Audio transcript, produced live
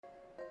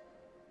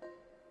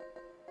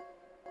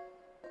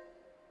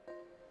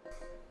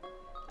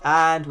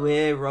And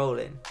we're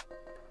rolling.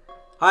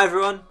 Hi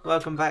everyone,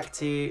 welcome back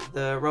to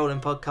the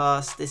Rolling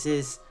Podcast. This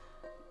is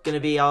going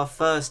to be our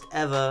first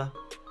ever,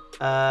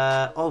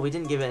 we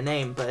didn't give it a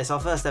name, but it's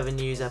our first ever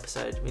news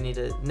episode.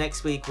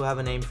 Next week we'll have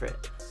a name for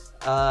it.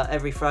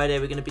 Every Friday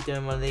we're going to be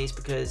doing one of these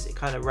because it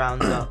kind of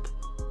rounds up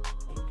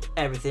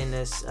everything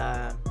that's,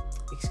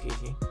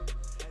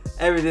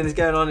 everything that's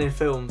going on in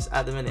films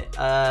at the minute.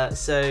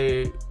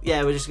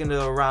 We're just going to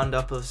do a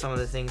roundup of some of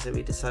the things that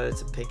we decided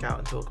to pick out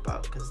and talk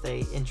about because they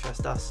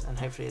interest us and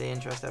hopefully they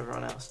interest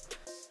everyone else.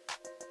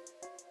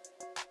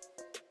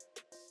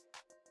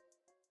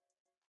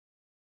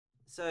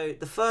 So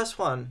the first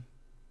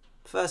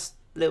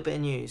little bit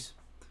of news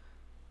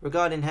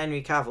regarding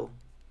Henry Cavill.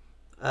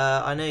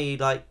 I know you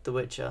like The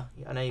Witcher.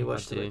 I know you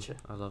watched The Witcher.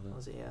 I love it.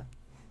 Was it? Yeah.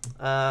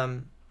 I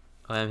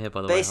am here,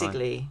 by the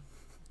basically, way.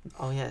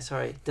 Oh yeah,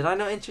 sorry. Did I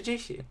not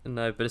introduce you?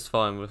 No, but it's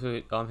fine.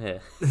 I'm here.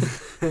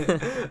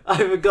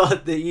 I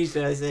forgot that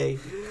usually I say.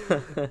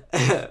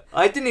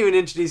 I didn't even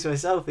introduce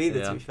myself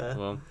either. To be fair.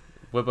 Well,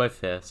 we're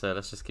both here, so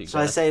let's just keep going.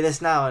 Shall I say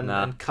this now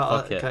and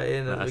cut it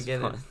in at the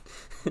beginning?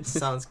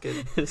 Sounds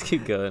good. Let's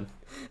keep going.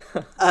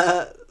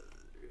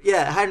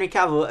 Henry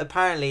Cavill,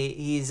 apparently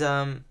he's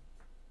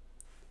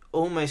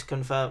almost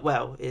confirmed.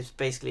 Well, it's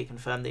basically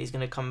confirmed that he's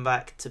going to come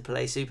back to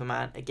play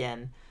Superman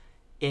again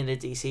in a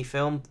DC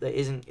film.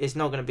 It's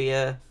not going to be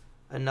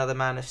another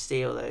Man of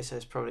Steel though, so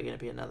it's probably going to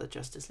be another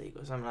Justice League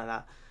or something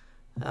like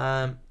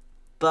that.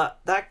 But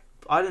that,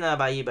 I don't know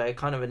about you, but it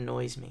kind of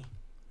annoys me.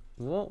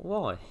 What?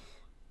 Why?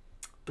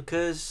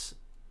 Because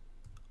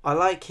I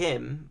like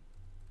him,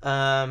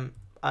 and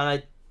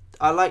I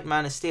like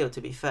Man of Steel,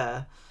 to be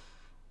fair,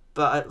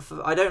 but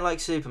I don't like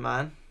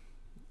Superman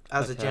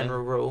as a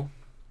general rule,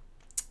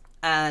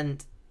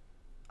 and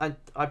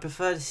I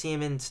prefer to see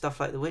him in stuff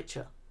like The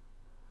Witcher.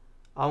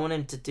 I want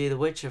him to do The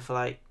Witcher for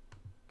like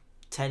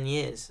 10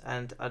 years,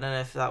 and I don't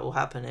know if that will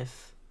happen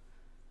if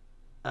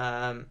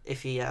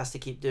he has to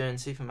keep doing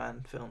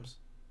Superman films.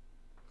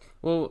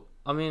 Well,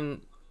 I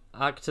mean,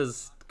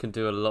 actors can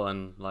do a lot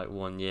in like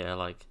 1 year.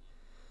 Like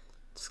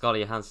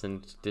Scarlett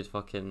Johansson did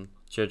fucking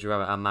Jojo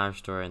Rabbit and Marriage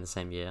Story in the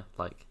same year.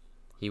 Like,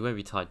 he won't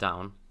be tied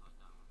down.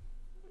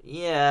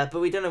 Yeah, but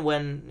we don't know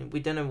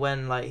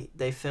when like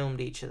they filmed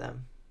each of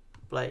them.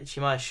 Like, she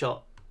might have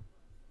shot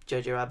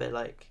Jojo Rabbit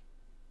like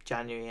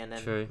January and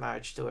then True.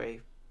 Marriage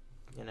Story,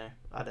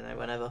 I don't know,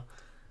 whenever.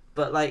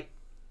 But like,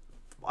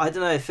 I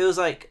don't know, it feels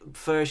like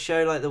for a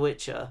show like The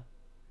Witcher,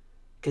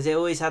 because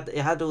it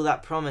had all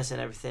that promise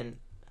and everything.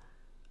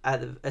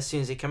 As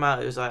soon as it came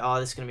out, it was like, oh,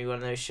 this is gonna be one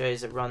of those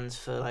shows that runs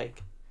for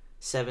like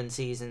 7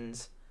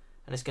 seasons,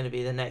 and it's gonna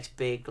be the next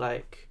big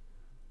like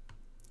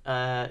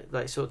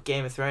sort of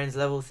Game of Thrones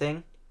level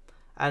thing.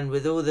 And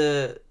with all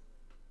the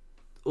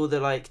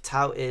like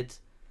touted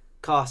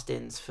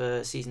castings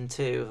for season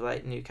 2 of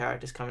like new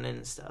characters coming in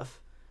and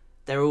stuff,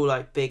 they're all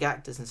like big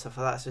actors and stuff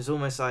like that, so it's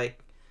almost like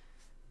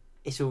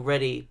it's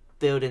already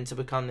building to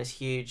become this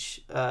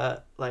huge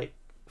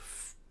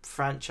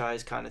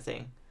franchise kind of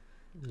thing.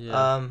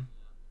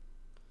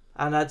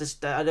 And I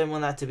don't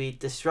want that to be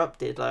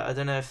disrupted. Like, I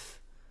don't know if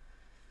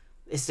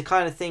it's the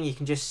kind of thing you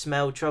can just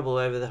smell trouble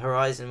over the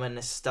horizon when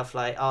there's stuff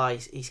like,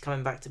 he's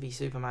coming back to be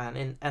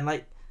Superman, and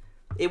like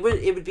it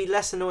would be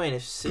less annoying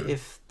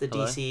if the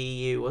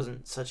DCEU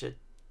wasn't such a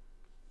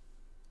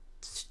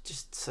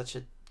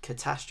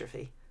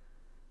catastrophe,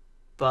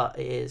 but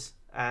it is,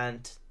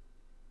 and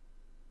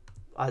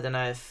I don't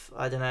know.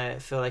 I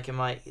feel like it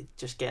might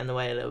just get in the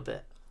way a little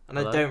bit, and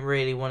I don't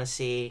really want to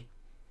see.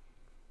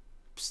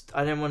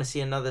 I don't want to see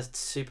another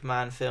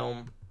Superman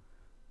film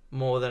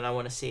more than I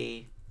want to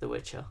see The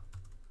Witcher,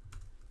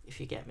 if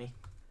you get me.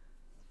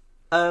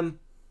 But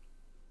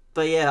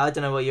yeah, I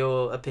don't know what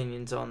your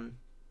opinions on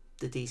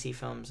the DC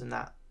films and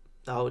that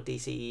the whole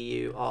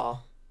DCEU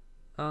are.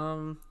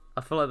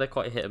 I feel like they're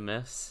quite hit and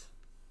miss,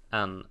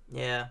 and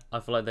yeah, I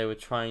feel like they were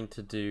trying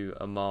to do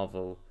a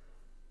Marvel,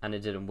 and it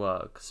didn't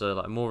work. So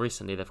like more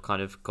recently, they've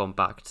kind of gone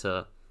back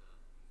to,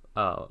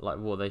 like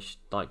what they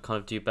like kind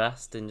of do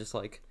best, in just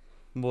like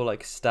more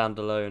like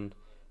standalone,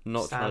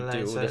 not trying to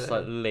do all this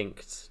like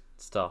linked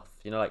stuff.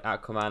 Like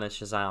Aquaman and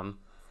Shazam.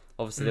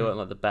 Obviously, they weren't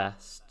like the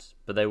best,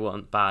 but they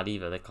weren't bad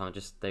either. They kind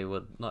of they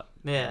were like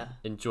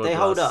enjoyable. They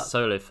hold up.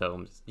 Solo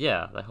films.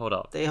 Yeah, they hold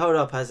up. They hold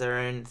up as their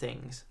own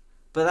things.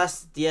 But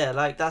that's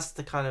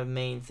the kind of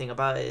main thing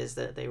about it, is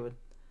that they would,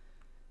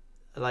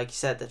 like you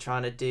said, they were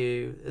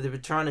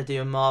trying to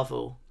do a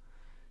Marvel,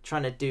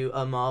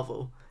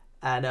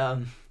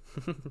 and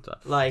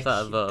like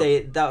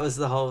that was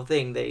the whole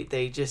thing.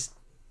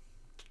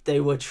 They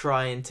were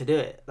trying to do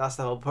it. That's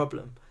the whole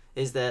problem,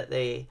 is that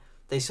they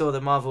saw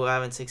the Marvel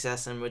having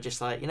success and were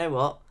just like, you know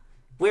what,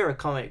 we're a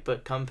comic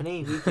book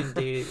company, we can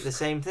do the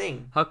same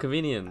thing. How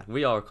convenient.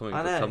 We are a comic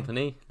book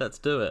company, let's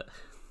do it.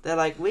 They're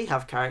like, we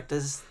have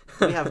characters,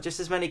 we have just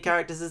as many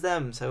characters as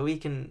them, so we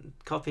can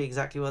copy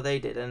exactly what they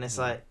did. And it's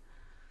like,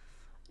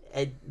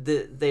 I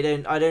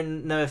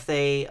don't know if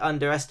they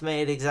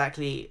underestimated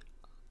exactly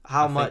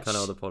how much I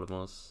know what the problem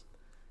was.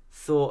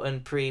 thought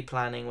and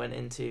pre-planning went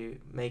into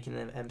making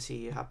the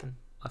MCU happen.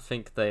 I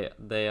think they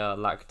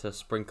lacked a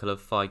sprinkle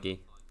of Feige.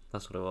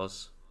 That's what it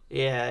was.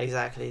 Yeah,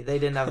 exactly. They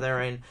didn't have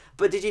their own.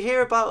 But did you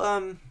hear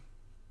about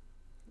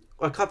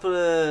a couple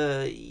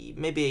of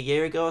maybe a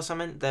year ago or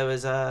something? There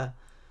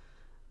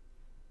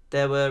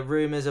were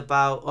rumors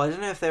about. I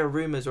don't know if they were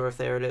rumors or if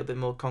they were a little bit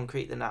more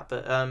concrete than that.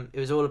 But it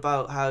was all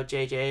about how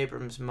J.J.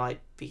 Abrams might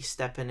be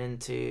stepping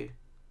into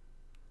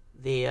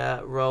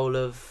the role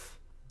of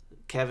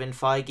Kevin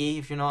Feige,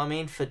 if you know what I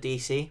mean, for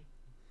DC.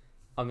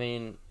 I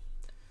mean,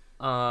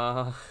 So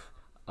I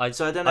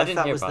don't know if didn't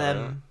that hear was about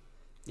them.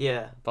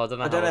 Yeah, but I don't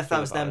know. I don't how know I if that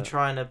feel was about them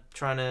it.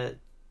 trying to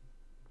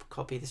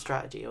copy the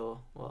strategy or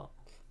what.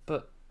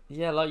 But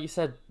yeah, like you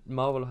said,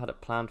 Marvel had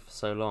it planned for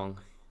so long.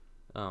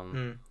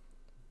 Mm.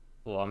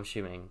 Well, I'm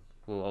assuming.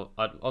 Well,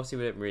 obviously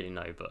we don't really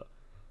know, but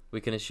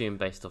we can assume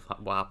based off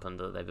what happened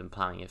that they've been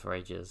planning it for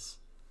ages.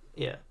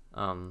 Yeah.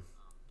 And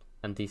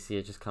DC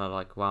are just kind of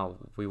like, wow,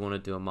 we want to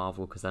do a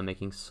Marvel because they're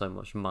making so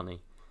much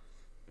money.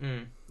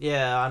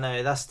 Yeah, I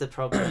know. That's the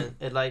problem.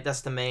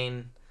 That's the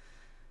main.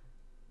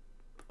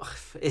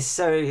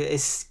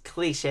 It's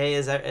cliche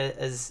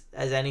as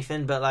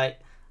anything, but like,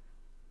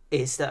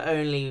 it's the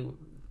only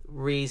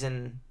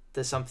reason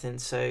that something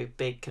so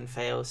big can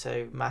fail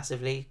so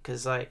massively.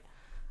 Because like,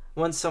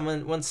 once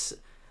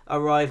a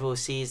rival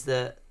sees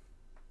that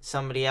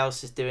somebody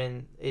else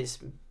is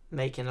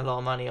making a lot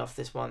of money off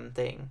this one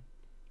thing,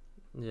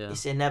 Yeah.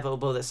 it's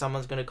inevitable that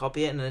someone's going to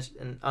copy it,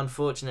 and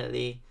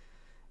unfortunately,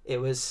 it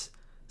was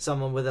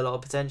someone with a lot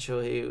of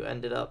potential who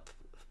ended up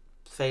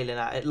failing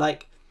at it.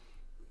 Like,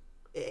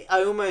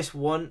 I almost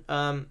want.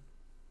 I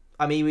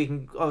mean, we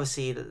can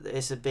obviously.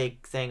 It's a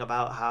big thing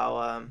about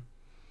how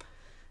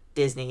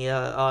Disney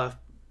are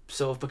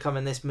sort of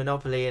becoming this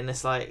monopoly, and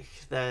it's like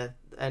they're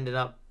ending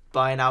up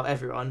buying out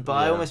everyone. But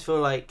I Yeah. almost feel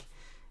like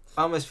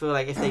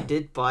if they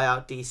did buy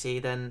out DC,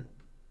 then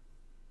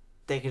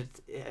they could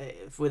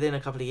within a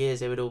couple of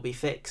years it would all be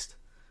fixed.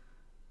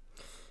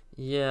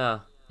 Yeah,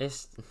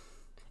 it's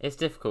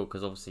difficult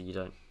because obviously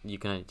you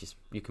can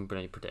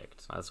only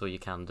predict. That's all you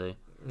can do.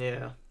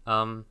 Yeah.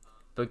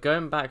 But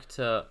going back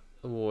to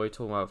what we were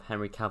talking about with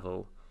Henry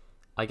Cavill,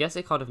 I guess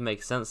it kind of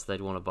makes sense they'd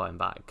want to buy him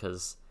back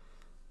because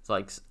it's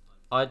like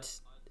I'd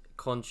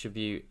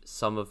contribute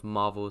some of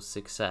Marvel's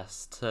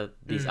success to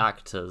these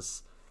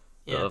actors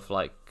that have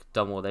like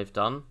done what they've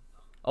done.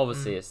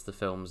 Obviously, it's the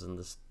films and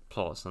the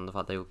plots and the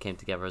fact they all came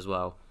together as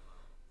well.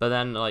 But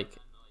then like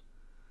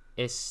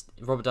it's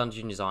Robert Downey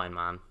Jr.'s Iron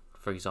Man,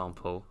 for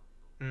example.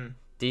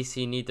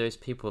 DC need those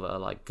people that are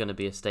like gonna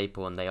be a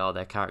staple and they are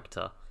their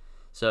character.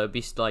 So it'd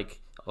be like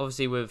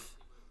obviously with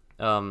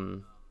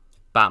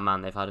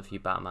Batman, they've had a few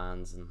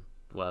Batmans and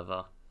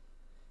whatever.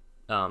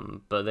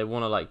 But they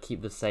want to like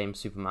keep the same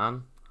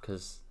Superman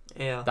because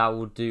that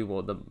will do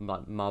what the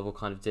like Marvel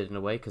kind of did in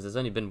a way because there's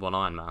only been one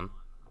Iron Man,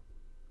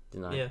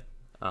 you know. Yeah.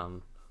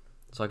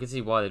 So I can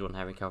see why they'd want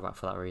Henry Cavill back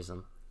for that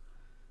reason.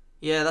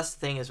 Yeah, that's the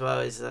thing as well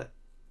is that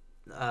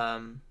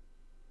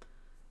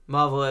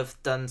Marvel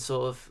have done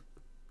sort of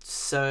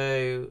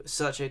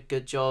such a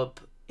good job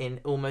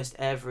in almost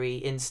every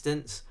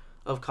instance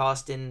of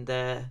casting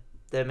their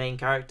main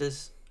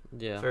characters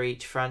for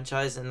each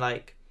franchise, and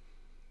like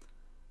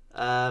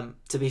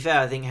to be fair,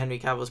 I think Henry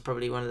Cavill's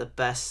probably one of the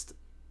best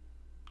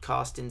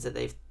castings that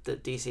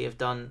DC have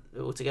done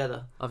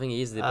altogether. I think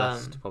he's the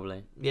best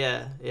probably.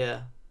 Yeah,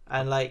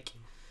 and like,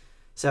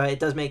 so it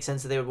does make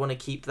sense that they would want to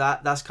keep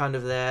that. That's kind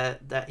of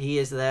that he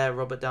is their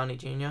Robert Downey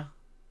Jr.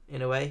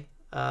 in a way.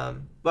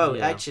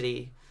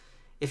 Actually,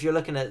 if you're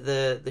looking at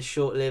the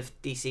short-lived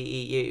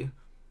DCEU,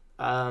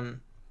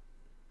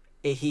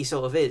 he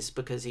sort of is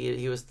because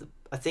he was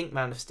I think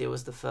Man of Steel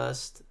was the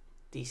first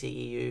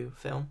DCEU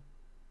film,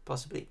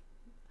 possibly.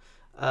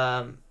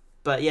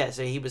 But yeah,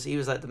 so he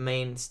was like the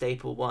main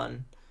staple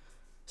one.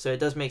 So it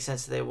does make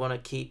sense that they want to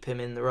keep him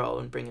in the role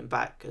and bring him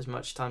back as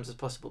much times as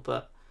possible.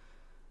 But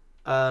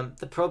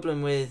the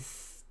problem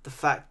with the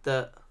fact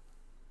that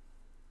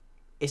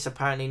it's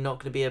apparently not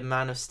going to be a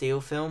Man of Steel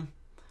film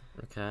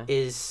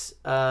is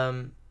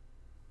that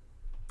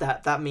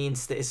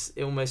means that it's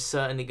almost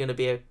certainly going to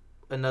be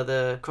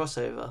another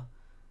crossover,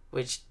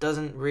 which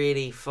doesn't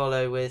really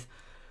follow with.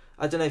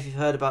 I don't know if you've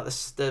heard about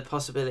the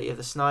possibility of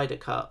the Snyder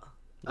Cut.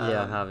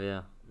 Yeah, I have.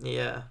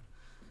 Yeah.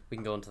 We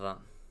can go on to that.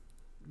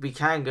 We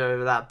can go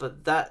over that,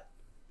 but that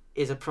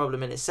is a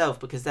problem in itself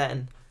because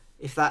then,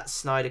 if that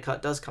Snyder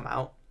Cut does come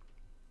out,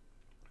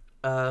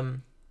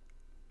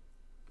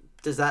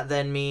 does that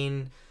then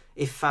mean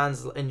if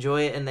fans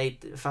enjoy it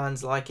and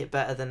fans like it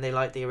better than they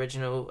like the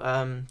original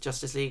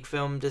Justice League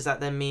film, does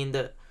that then mean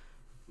that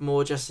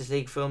more Justice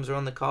League films are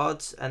on the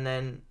cards and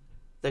then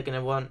they're going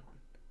to want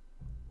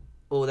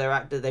all their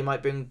actors? They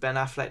might bring Ben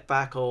Affleck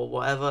back or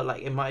whatever.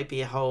 Like, it might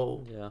be a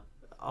whole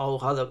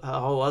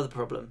other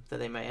problem that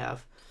they may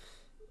have.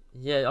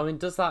 Yeah, I mean,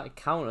 does that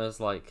count as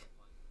like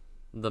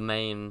the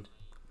main,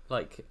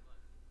 like,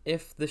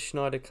 if the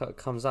Snyder Cut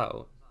comes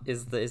out,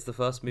 is the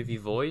first movie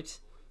void?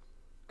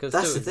 Because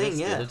that's the thing,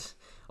 yeah.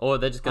 Or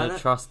they're just gonna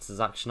trust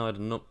Zack Schneider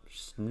more.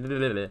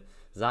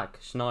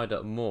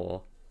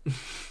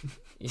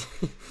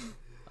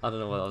 I don't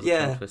know what I was a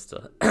tongue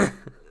twister.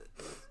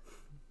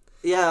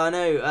 Yeah, I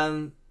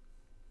know.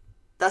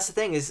 That's the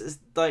thing is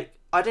like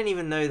I don't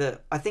even know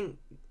that. I think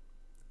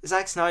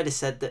Zack Snyder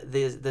said that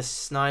the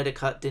Snyder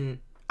cut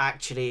didn't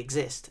actually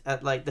exist.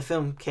 Like the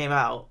film came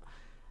out,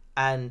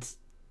 and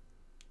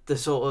the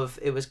sort of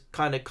it was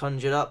kind of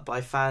conjured up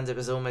by fans. It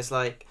was almost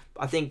like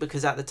I think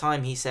because at the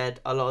time he said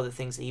a lot of the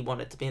things that he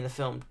wanted to be in the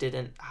film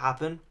didn't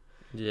happen.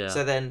 Yeah.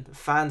 So then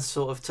fans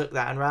sort of took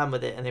that and ran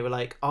with it, and they were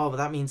like, "Oh, but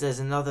that means there's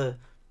another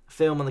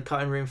film on the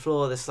cutting room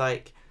floor that's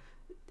like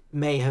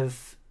may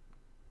have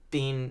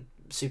been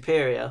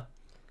superior,"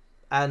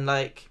 and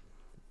like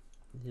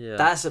Yeah.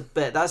 that's a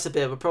bit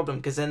of a problem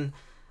because then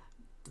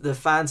the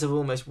fans have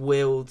almost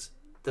willed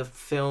the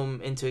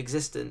film into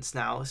existence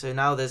now. So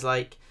now there's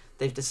like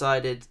they've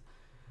decided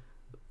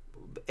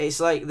it's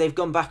like they've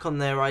gone back on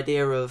their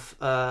idea of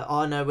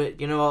oh no,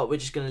 you know what, we're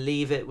just gonna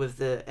leave it with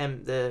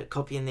the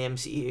copy in the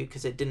MCU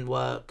because it didn't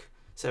work.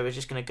 So we're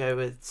just gonna go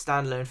with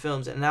standalone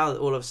films. And now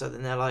all of a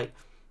sudden they're like,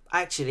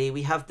 actually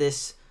we have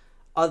this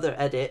other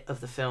edit of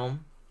the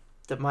film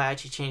that might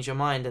actually change your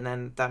mind, and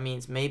then that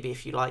means maybe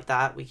if you like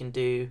that we can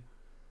do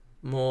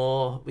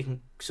more, we can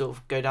sort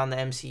of go down the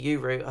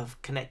MCU route of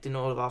connecting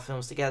all of our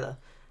films together.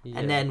 Yeah.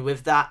 And then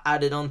with that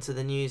added on to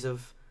the news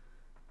of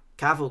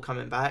Cavill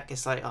coming back,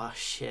 it's like, oh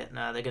shit,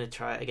 no, they're gonna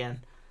try it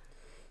again.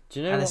 Do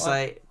you know And what it's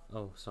like,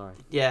 Oh, sorry.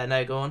 yeah,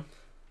 no, go on.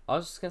 I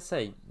was just gonna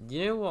say,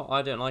 you know what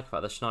I don't like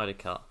about the Schneider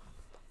cut?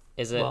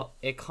 Is it What?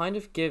 it kind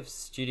of gives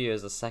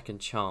studios a second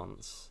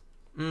chance.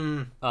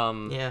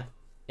 Yeah,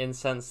 In the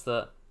sense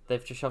that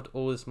they've just shoved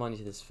all this money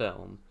to this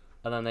film,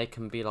 and then they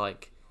can be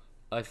like,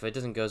 if it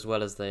doesn't go as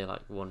well as they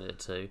like wanted it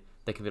to,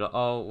 they can be like,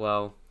 oh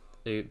well,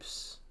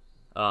 oops,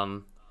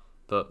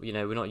 but you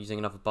know we're not using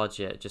enough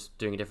budget, just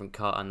doing a different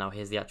cut, and now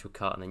here's the actual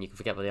cut, and then you can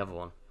forget about the other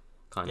one.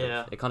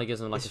 Yeah. It kind of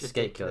gives them like It's a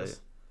scapegoat.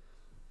 ridiculous.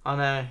 I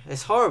know,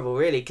 it's horrible,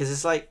 really, because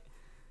it's like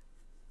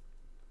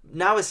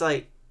now it's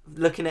like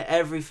looking at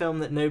every film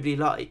that nobody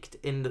liked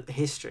in the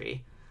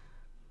history.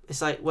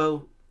 It's like,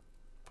 well,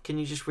 can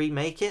you just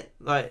remake it?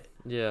 Like,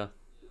 Yeah.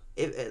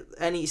 if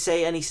any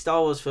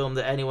Star Wars film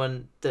that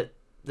anyone that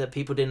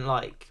people didn't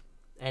like,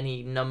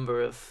 any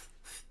number of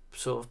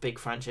sort of big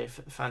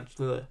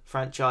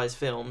franchise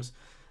films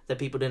that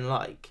people didn't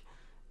like,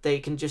 they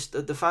can just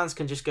the fans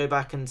can just go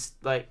back and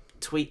like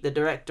tweet the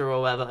director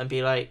or whatever and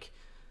be like,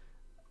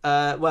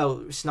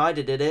 well,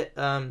 Snyder did it,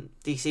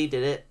 DC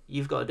did it,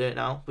 you've got to do it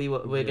now.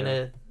 We're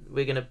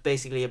gonna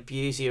basically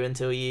abuse you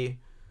until you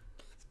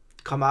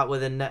come out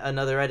with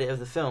another edit of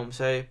the film.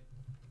 So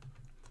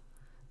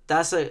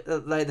that's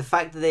like the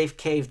fact that they've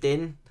caved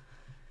in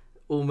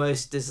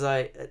almost is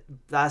like,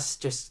 that's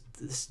just,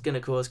 it's gonna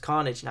cause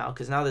carnage now,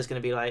 because now there's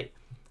gonna be like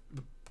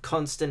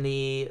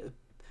constantly,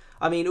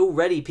 I mean,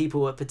 already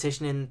people were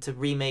petitioning to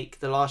remake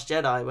The Last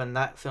Jedi when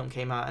that film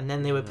came out, and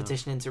then they were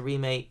petitioning to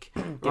remake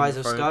Rise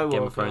of Skywalker,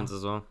 Game of Thrones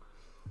as well.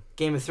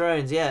 Game of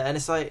Thrones, yeah. And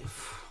it's like,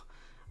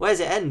 where does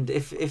it end?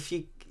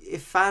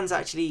 If fans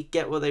actually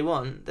get what they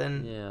want,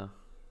 then Yeah.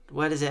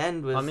 where does it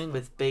end with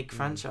with big mm.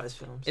 franchise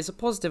films? It's a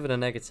positive and a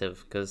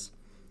negative, because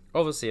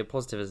obviously a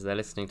positive is they're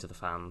listening to the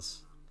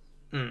fans.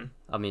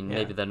 I mean, Yeah.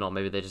 maybe they're not.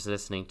 Maybe they're just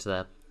listening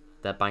to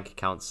their bank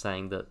accounts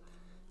saying that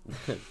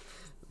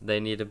they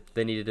needed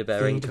a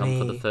better Feed income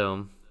for the me.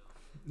 film.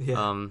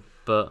 Yeah.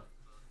 But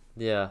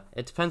yeah,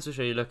 it depends which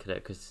way you look at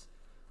it, because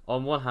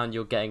on one hand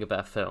you're getting a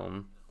better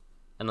film,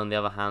 and on the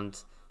other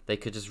hand they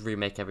could just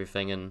remake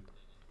everything and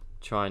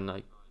try and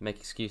like make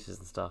excuses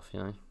and stuff, you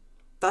know.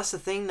 That's the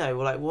thing though.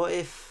 Like, what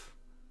if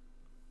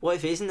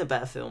it isn't a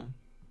better film?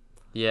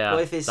 Yeah,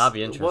 What if it's, that'd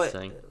be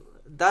interesting.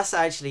 That is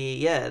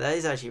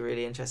actually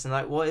really interesting.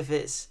 Like, what if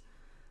it's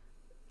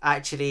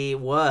actually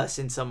worse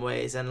in some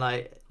ways, and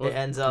like Or it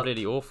ends up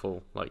completely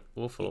awful, like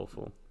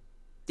awful.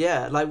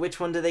 yeah, like which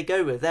one do they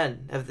go with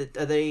then? Are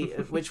they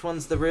which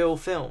one's the real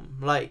film?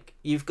 Like,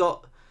 you've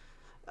got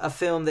a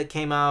film that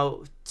came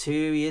out 2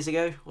 years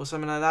ago or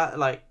something like that,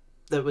 like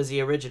that was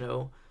the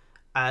original,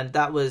 and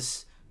that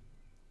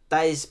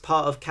is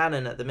part of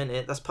canon at the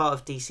minute. That's part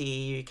of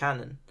DCEU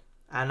canon,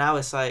 and now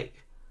it's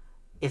like,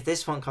 if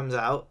this one comes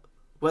out,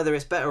 whether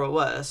it's better or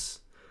worse,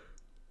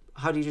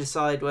 how do you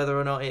decide whether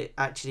or not it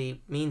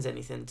actually means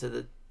anything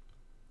to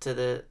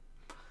the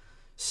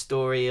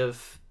story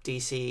of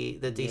DC,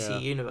 the DC Yeah.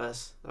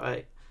 universe,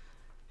 right?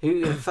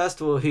 Who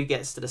first of all, who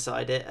gets to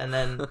decide it, and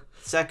then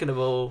second of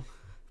all,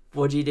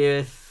 what do you do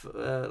if,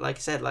 like I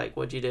said, like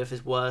what do you do if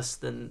it's worse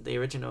than the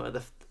original?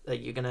 Are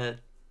you gonna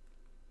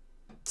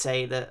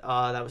say that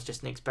that was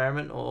just an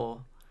experiment,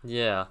 or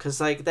Yeah. because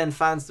like then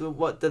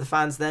what do the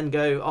fans then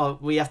go? Oh,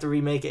 we have to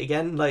remake it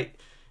again. Like,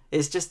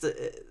 it's just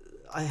it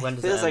When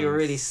does feels it like a end?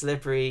 really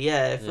slippery.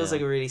 Yeah, it feels Yeah.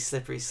 like a really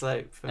slippery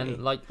slope for me.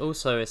 And like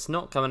also it's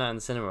not coming out in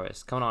the cinema,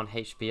 it's coming out on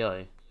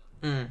HBO.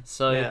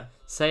 So yeah.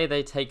 say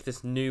they take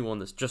this new one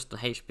that's just on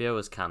HBO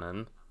as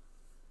canon,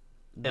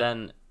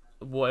 then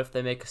what if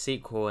they make a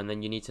sequel and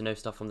then you need to know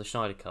stuff from the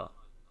Schneider cut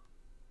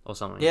or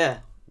something? Yeah,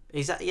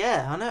 exactly.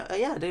 Yeah, I know.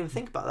 Yeah, I didn't even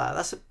think about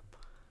that.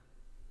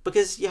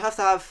 because you have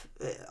to have.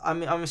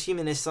 I'm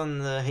assuming it's on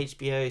the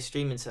HBO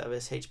streaming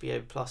service,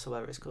 HBO Plus or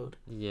whatever it's called.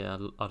 Yeah, I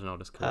don't know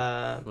what it's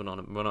called. We're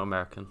not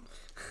American.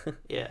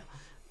 Yeah,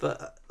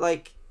 but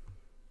like,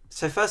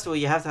 so first of all,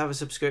 you have to have a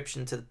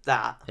subscription to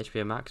that.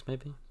 HBO Max,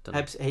 maybe. Don't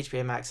know.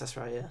 HBO Max, that's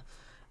right.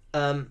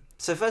 Yeah.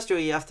 So first of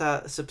all, you have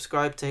to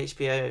subscribe to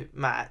HBO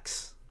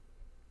Max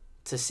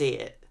to see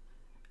it,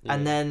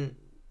 and then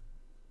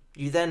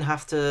you then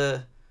have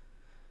to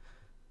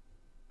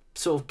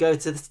sort of go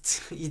to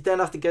you then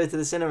have to go to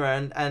the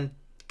cinema and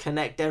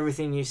connect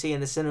everything you see in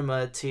the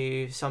cinema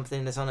to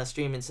something that's on a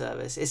streaming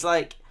service. It's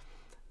like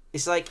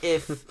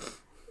if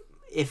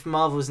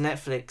Marvel's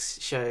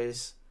Netflix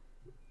shows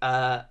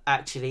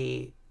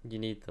actually you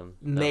need them.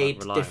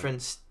 made like,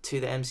 difference to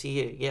the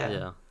MCU.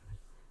 Yeah.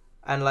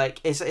 And like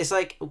it's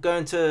like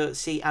going to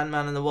see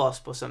Ant-Man and the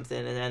Wasp or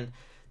something, and then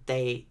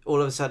they all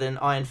of a sudden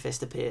Iron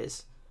Fist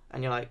appears,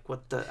 and you're like,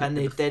 what the? And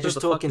they're just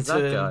talking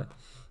to him. Guy?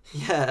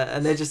 Yeah,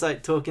 and they're just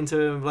like talking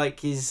to him like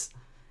he's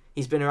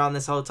been around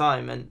this whole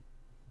time, and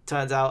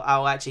turns out,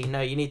 oh, actually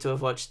no, you need to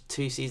have watched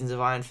 2 seasons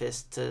of Iron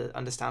Fist to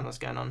understand what's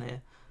going on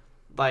here.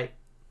 Like,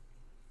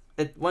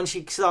 once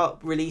you start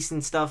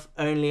releasing stuff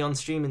only on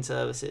streaming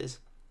services,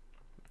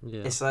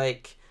 it's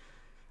like.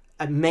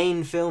 And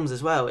main films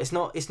as well. It's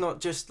not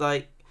just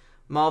like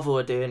Marvel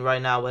are doing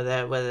right now, where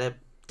they're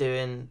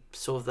doing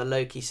sort of the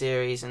Loki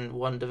series and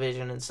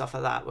WandaVision and stuff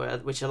like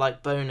that, which are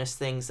like bonus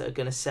things that are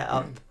going to set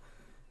up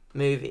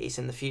movies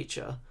in the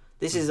future.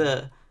 This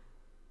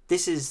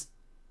is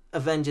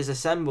Avengers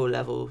Assemble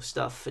level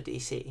stuff for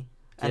DC,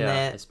 and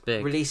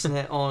they're releasing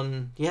it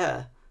on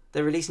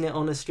they're releasing it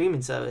on a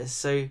streaming service.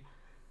 So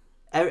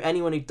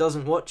anyone who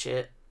doesn't watch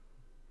it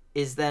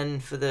is then,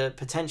 for the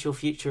potential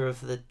future of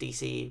the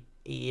DC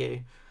EU,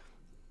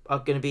 are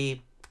going to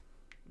be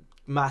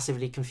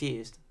massively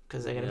confused,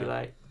 because they're going to be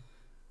like,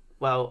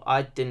 well,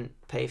 I didn't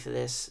pay for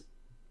this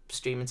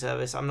streaming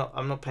service. I'm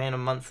not paying a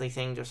monthly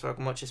thing just so I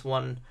can watch this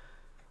one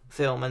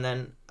film, and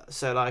then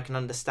so that I can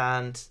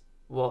understand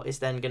what is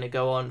then going to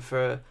go on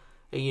for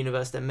a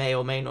universe that may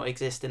or may not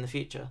exist in the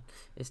future.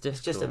 It's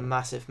just a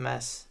massive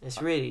mess.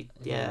 It's really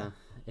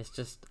It's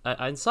just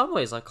in some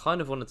ways I kind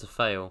of wanted to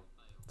fail,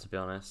 to be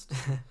honest.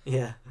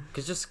 Yeah.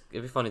 Because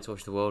it'd be funny to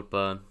watch the world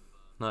burn.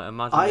 Like,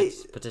 imagine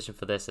it's petition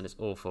for this and it's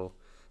awful.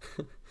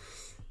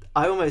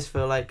 I almost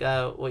feel like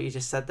what you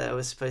just said there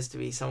was supposed to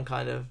be some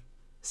kind of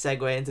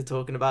segue into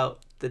talking about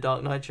the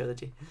Dark Knight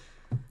trilogy.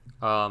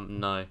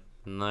 No,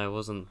 it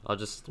wasn't. I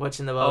just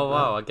watching the world. Oh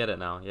wow, I get it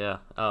now. Yeah.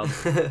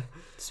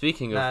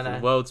 Speaking of the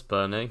world's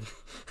burning.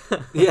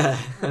 Yeah,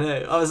 I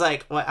know. I was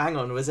like, wait, hang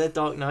on. Was there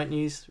Dark Knight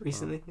news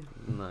recently?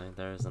 No,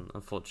 there isn't.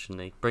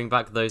 Unfortunately, bring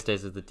back those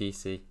days of the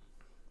DC.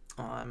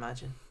 Oh, I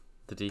imagine.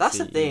 The DC. That's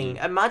the thing.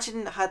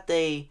 Imagine had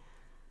they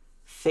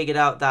figured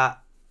out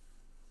that.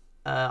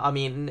 I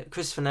mean,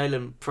 Christopher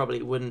Nolan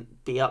probably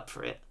wouldn't be up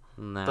for it.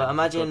 No, but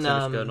imagine got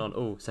too much going on.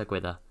 Oh,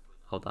 segue there.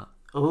 Hold that.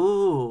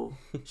 Ooh,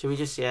 should we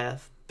just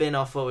bin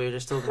off what we were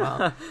just talking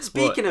about?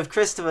 Speaking of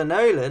Christopher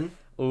Nolan.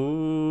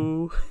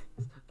 Ooh,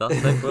 that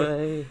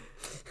segue.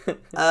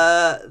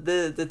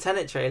 The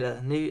Tenet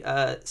trailer, new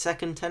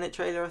second Tenet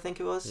trailer, I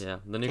think it was. Yeah,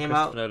 the new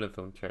Christopher Nolan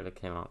film trailer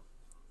came out.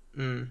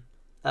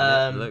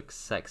 It looks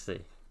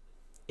sexy.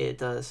 It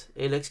does.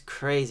 It looks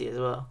crazy as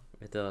well.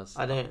 It does.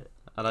 I don't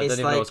even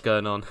know what's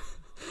going on.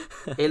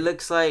 It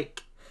looks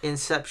like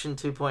Inception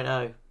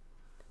 2.0.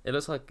 It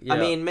looks like. I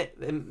mean,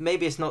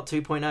 maybe it's not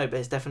 2.0, but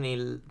it's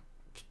definitely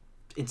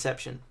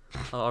Inception.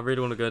 I really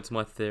want to go into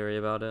my theory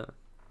about it.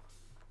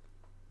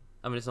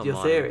 I mean, it's not your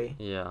mine. Theory.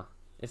 Yeah,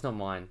 it's not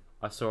mine.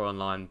 I saw it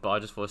online, but I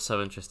just thought it was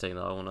so interesting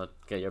that I want to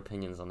get your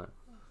opinions on it.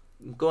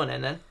 Go on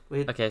then.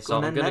 Okay,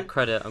 so I'm gonna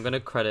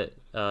credit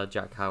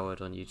Jack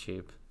Howard on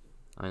YouTube.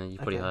 I know you've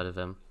probably heard of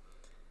him,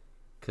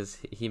 because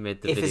he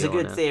made the video. If it's a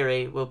good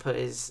theory, we'll put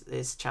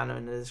his channel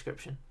in the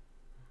description.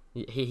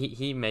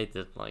 He made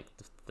the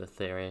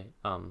theory.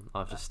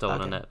 I've just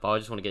stolen it, but I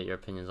just want to get your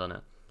opinions on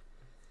it.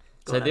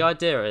 So the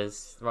idea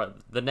is, right,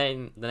 the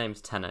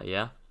name's Tenet,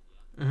 yeah?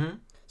 Mm-hmm.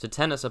 So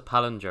Tenet's a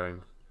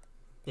palindrome.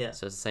 Yeah.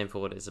 So it's the same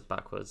forward as it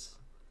backwards.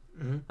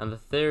 Mm-hmm. And the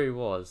theory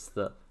was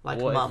that... Like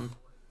mum.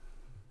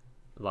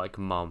 Like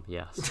mum,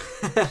 yes.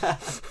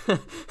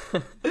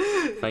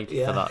 Thank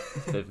you for that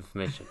bit of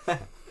information.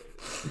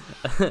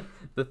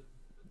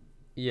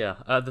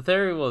 The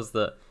theory was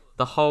that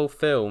the whole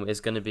film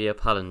is going to be a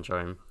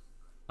palindrome.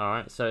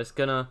 Alright, so it's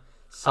going to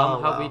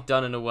somehow be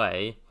done in a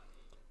way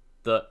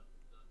that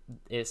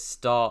it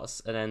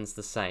starts and ends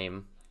the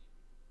same.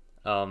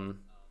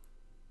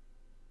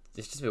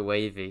 It's just a bit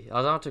wavy. I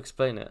don't know how to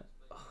explain it.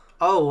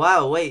 Oh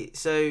wow! Wait,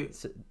 so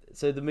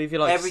the movie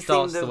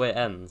starts the way it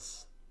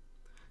ends.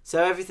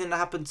 So everything that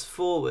happens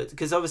forward,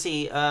 because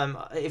obviously,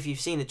 if you've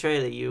seen the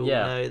trailer, you will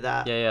know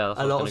that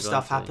a lot of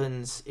stuff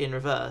happens in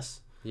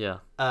reverse. Yeah.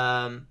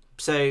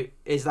 So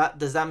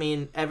does that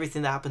mean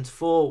everything that happens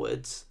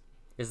forwards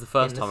is the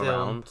first time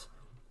around?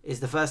 Is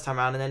the first time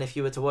around, and then if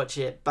you were to watch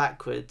it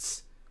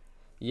backwards,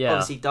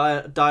 obviously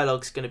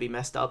dialogue's going to be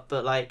messed up,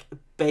 but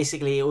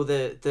basically all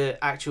the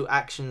actual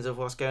actions of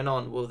what's going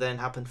on will then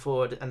happen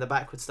forward, and the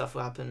backward stuff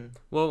will happen.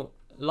 Well,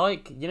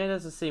 like, you know,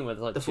 there's a scene where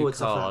there's like The two forward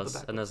stuff will happen cars,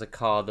 backwards. and there's a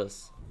car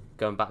that's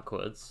going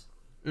backwards.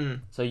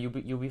 So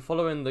you'll be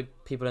following the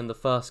people in the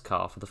first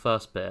car for the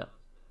first bit,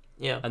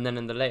 Yeah. and then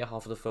in the later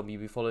half of the film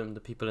you'll be following the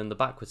people in the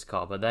backwards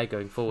car, but they're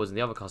going forwards and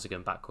the other cars are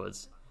going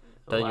backwards.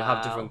 But then you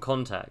have different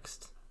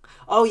context.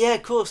 Oh yeah,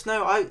 of course. No,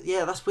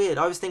 that's weird.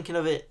 I was thinking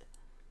of it.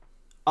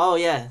 Oh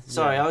yeah,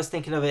 sorry. Yeah. I was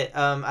thinking of it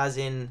as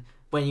in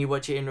when you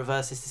watch it in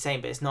reverse, it's the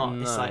same, but it's not.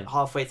 It's No. like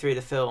halfway through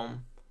the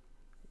film.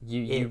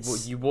 You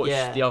watch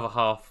yeah. the other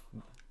half.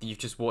 You've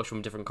just watched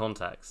from different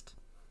context.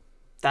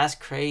 That's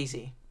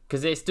crazy.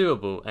 Because it's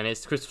doable, and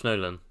it's Christopher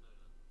Nolan.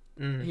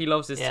 He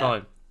loves his Yeah.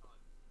 time.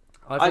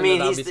 I mean,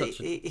 that would be he's such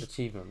an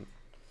achievement.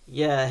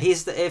 Yeah,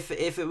 he's the if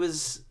it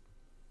was,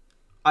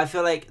 I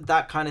feel like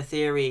that kind of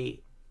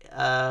theory,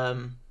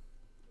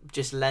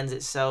 just lends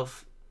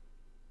itself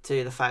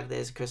to the fact that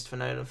it's a Christopher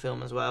Nolan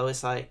film as well.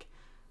 It's like,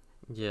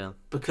 Yeah.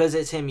 because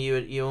it's him,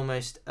 you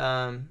almost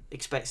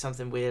expect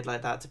something weird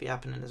like that to be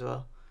happening as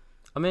well.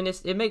 I mean,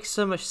 it makes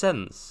so much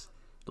sense.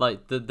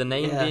 Like, the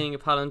name Yeah. being a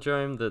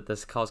palindrome,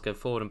 the cars go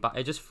forward and back.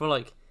 I just feel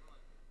like...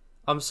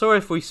 I'm sorry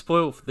if we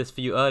spoiled this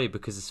for you early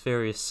because this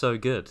theory is so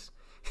good.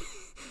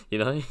 You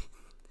know?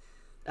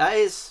 That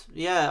is,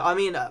 yeah. I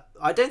mean,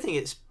 I don't think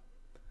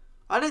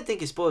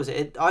it spoils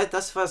it.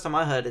 That's the first time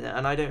I heard it,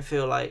 and I don't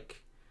feel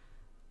like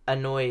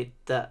annoyed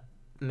that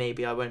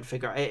maybe I won't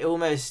figure out. It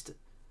almost,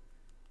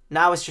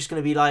 now it's just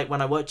gonna be like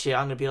when I watch it,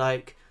 I'm gonna be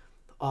like,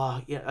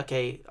 oh yeah,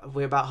 okay,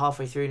 we're about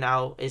halfway through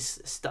now.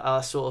 Is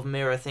sort of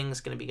mirror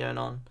things gonna be going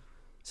on?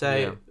 So,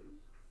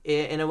 Yeah.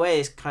 in a way,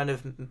 it's kind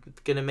of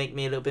gonna make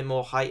me a little bit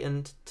more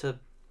heightened to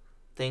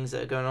things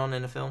that are going on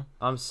in a film.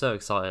 I'm so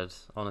excited,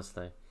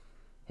 honestly.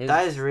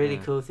 That is a really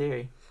yeah. cool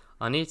theory.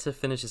 I need to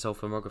finish this whole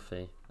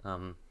filmography.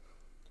 I'm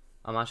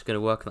actually going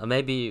to work on that.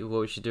 Maybe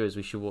what we should do is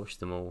we should watch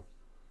them all.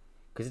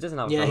 Because it doesn't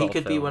have a Yeah, lot he of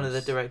could be one of the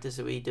films. directors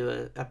that we do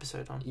an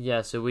episode on.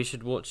 Yeah, so we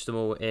should watch them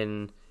all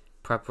in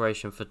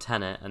preparation for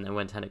Tenet, and then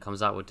when Tenet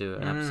comes out, we'll do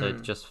an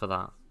episode just for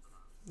that.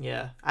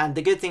 Yeah, and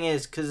the good thing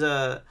is,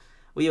 because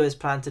we always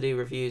plan to do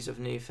reviews of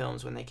new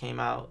films when they came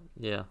out,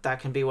 Yeah. that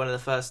can be one of the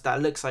first,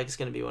 that looks like it's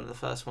going to be one of the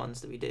first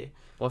ones that we do.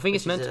 Well, I think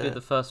it's Which meant is, to be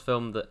the first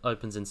film that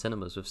opens in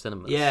cinemas with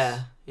cinemas.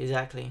 Yeah,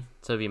 exactly.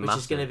 So it'll be Which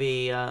massive. is going to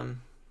be,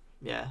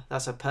 yeah,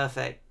 that's a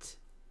perfect,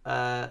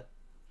 I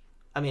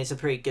mean, it's a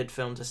pretty good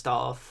film to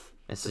start off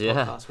It's, the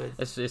yeah. podcast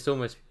with. It's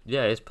almost,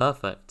 yeah, it's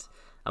perfect.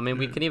 I mean,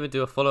 we can even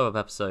do a follow-up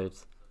episode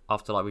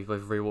after, like, we've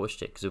both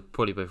rewatched it, because we'll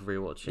probably both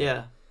rewatch it.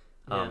 Yeah.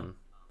 Yeah.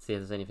 See if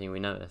there's anything we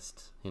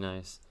noticed. Who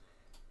knows?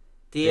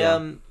 The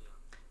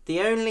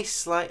only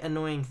slight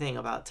annoying thing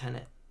about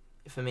Tenet,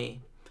 for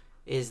me,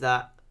 is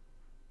that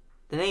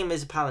the name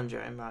is a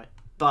palindrome, right?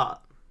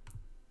 But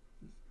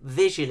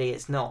visually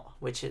it's not,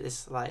 which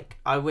is like,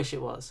 I wish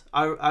it was.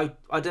 I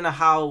don't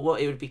know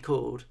what it would be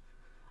called,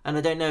 and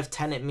I don't know if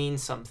Tenet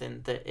means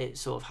something that it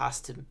sort of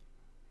has to,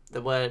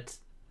 the word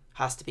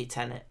has to be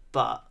Tenet,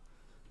 but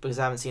because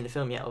I haven't seen the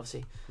film yet,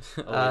 obviously.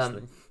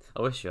 Obviously.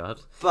 I wish you had.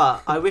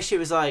 But I wish it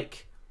was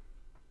like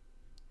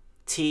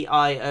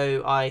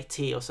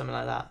TIOIT or something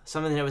like that.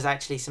 Something that was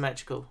actually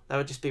symmetrical. That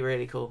would just be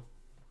really cool.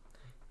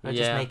 I'd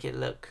just Yeah. make it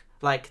look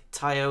like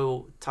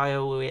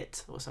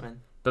Tioit or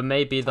something. But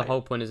maybe the Type.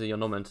 whole point is that you're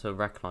not meant to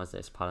recognise that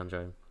it's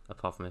palindrome,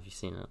 apart from if you've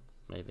seen it,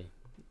 maybe.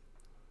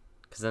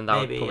 Because then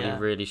that Maybe, would probably yeah.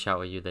 really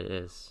shout at you that it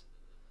is.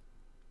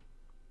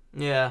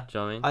 Yeah. Do you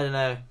know what I mean? I don't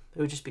know. It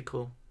would just be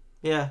cool.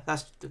 Yeah,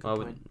 that's a good I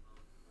point.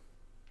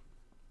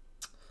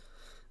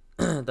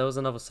 There was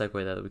another segue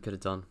there that we could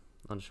have done.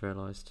 I just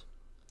realised.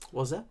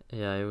 Was it?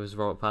 Yeah, it was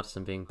Robert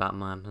Pattinson being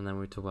Batman, and then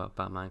we talk about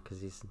Batman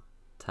because he's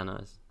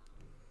Tenet.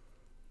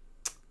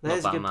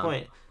 There's a good Batman.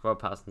 point.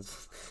 Robert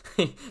Pattinson's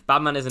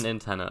Batman isn't in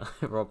Tenet.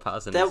 Robert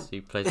Pattinson There- is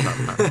who plays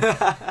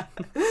Batman.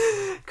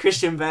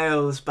 Christian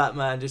Bale's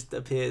Batman just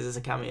appears as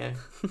a cameo,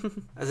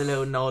 as a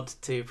little nod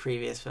to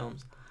previous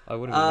films. I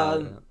wouldn't be mad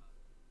at it.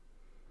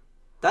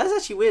 That is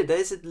actually weird.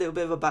 There's a little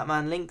bit of a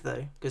Batman link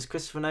though, because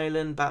Christopher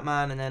Nolan,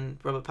 Batman, and then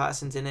Robert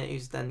Pattinson's in it,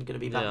 who's then going to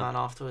be Yeah. Batman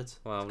afterwards.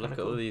 Wow, It's look at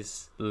kinda all cool.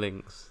 these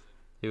links.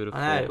 Who would have I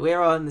know, thought?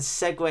 we're on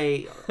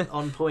segue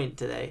on point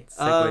today.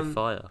 Segway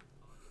fire.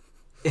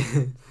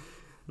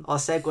 Our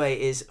segue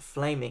is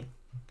flaming.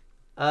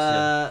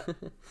 Yeah.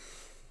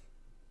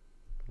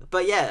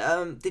 But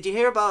yeah, did you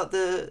hear about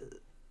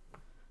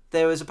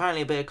there was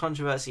apparently a bit of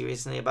controversy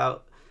recently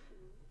about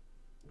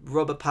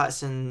Robert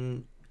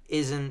Pattinson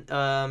isn't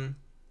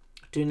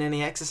doing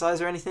any exercise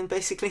or anything,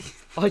 basically.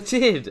 I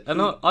did,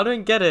 and I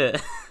don't get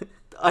it.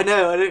 I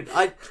know,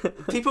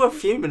 people are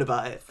fuming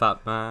about it.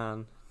 Fat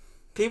man.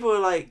 People are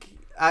like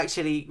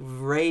actually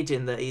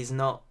raging that he's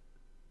not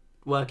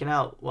working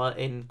out while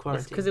in It's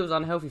quarantine. because it was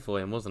unhealthy for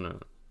him, wasn't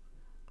it?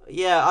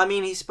 Yeah, I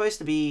mean, he's supposed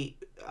to be.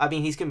 I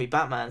mean, he's gonna be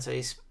Batman, so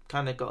he's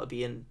kind of got to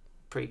be in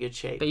pretty good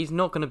shape. But he's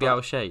not going to be out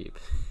of shape.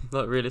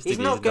 Like, realistically, He's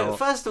not going. not.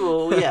 First of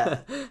all, yeah.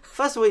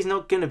 First of all, he's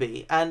not gonna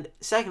be, and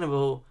second of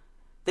all,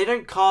 they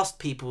don't cast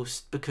people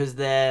because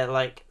they're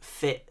like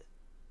fit,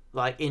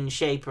 like in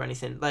shape or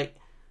anything. Like,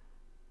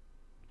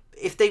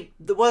 if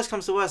the worst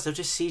comes to worst, they'll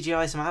just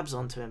CGI some abs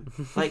onto him.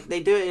 Like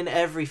they do it in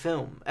every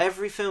film.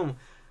 Every film.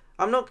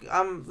 I'm not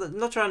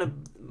trying to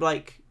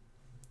like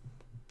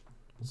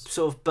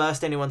sort of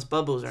burst anyone's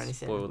bubbles or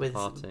anything. Spoil the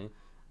party.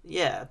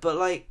 Yeah, but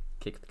like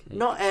Kick the cake.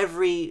 not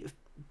every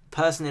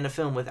person in a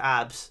film with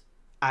abs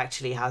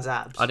actually has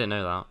abs. I didn't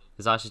know that.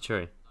 Is that actually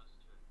true?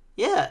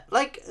 Yeah,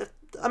 like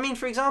I mean,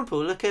 for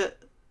example, look at.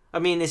 I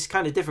mean, it's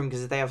kind of different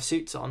because they have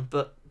suits on,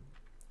 but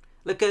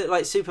look at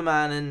like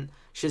Superman and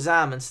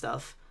Shazam and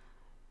stuff.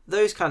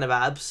 Those kind of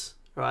abs,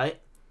 right?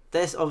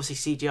 They're obviously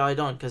CGI'd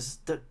on because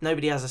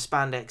nobody has a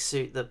spandex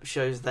suit that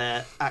shows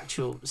their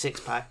actual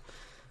six-pack.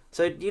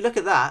 So you look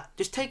at that,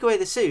 just take away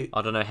the suit.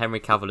 I don't know, Henry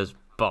Cavill is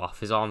buff.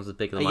 His arms are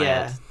bigger than my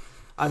head.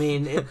 I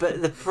mean,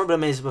 but the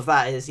problem is with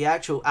that is the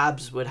actual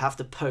abs would have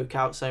to poke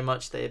out so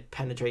much that it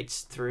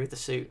penetrates through the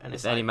suit. And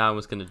if any man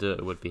was going to do it,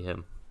 it would be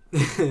him.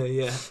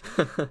 Yeah.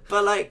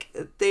 But like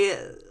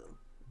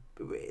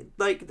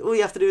all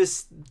you have to do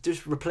is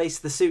just replace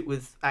the suit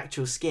with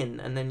actual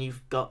skin, and then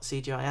you've got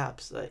CGI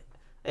abs. Like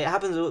it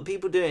happens.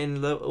 People do it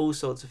in all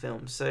sorts of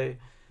films. So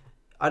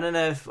I don't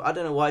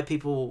know why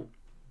people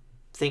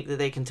think that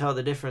they can tell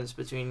the difference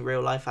between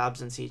real life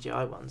abs and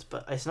CGI ones,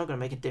 but it's not going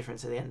to make a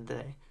difference at the end of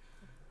the day.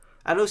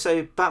 And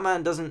also,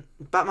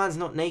 Batman's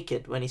not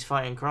naked when he's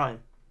fighting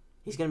crime.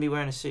 He's going to be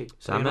wearing a suit,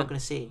 so you're not going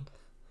to see.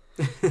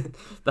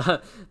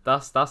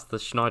 That's the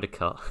Schneider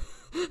cut.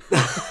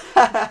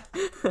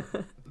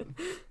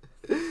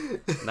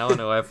 Now I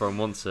know everyone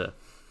wants it.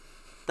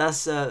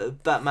 That's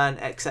Batman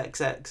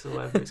XXX or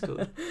whatever it's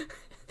called.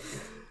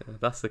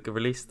 That's like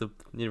release the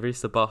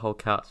butthole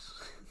cats.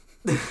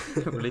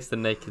 Release the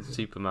naked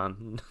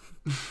Superman.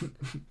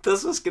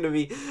 That's what's gonna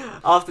be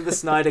after the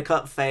Snyder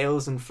Cut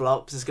fails and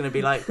flops. It's gonna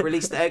be like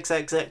release the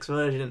XXX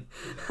version.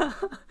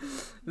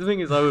 The thing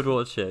is, I would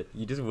watch it.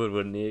 You just would,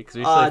 wouldn't you? Because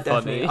it's so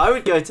definitely. funny. I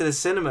would go to the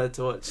cinema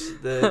to watch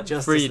the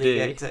Justice 3D.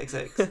 League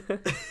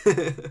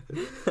XXX.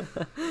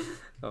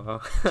 Oh.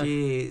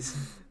 Jeez.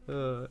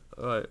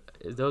 Right.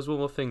 There was one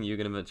more thing you were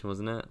going to mention,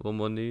 wasn't it? One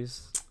more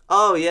news.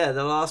 Oh yeah,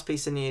 the last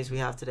piece of news we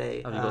have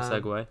today. Have you got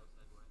a segue?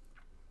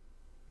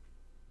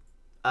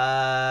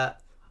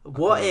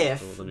 What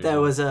if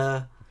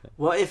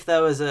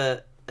there was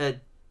a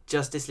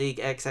Justice League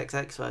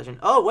XXX version?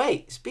 Oh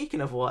wait,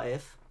 speaking of what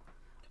if.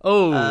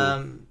 Oh.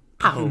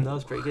 That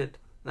was pretty good.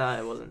 No,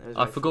 it wasn't. It was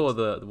I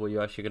forgot what you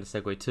were actually going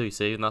to segue to.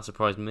 See, and that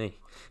surprised me.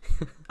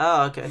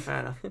 Oh, okay, fair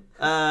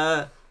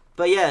enough.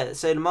 But yeah,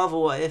 so the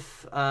Marvel What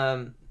If,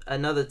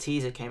 another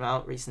teaser came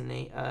out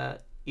recently.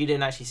 You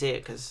didn't actually see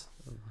it because...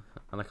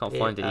 And I can't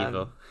find it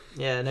either.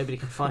 Yeah, nobody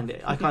can find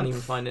it. I can't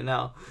even find it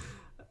now.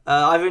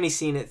 I've only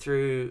seen it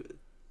through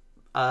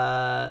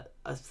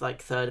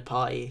like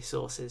third-party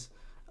sources.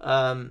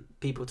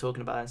 People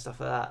talking about it and stuff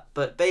like that.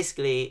 But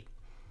basically,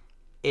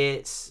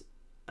 it's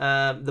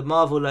the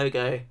Marvel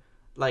logo,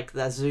 like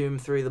that zoom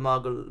through the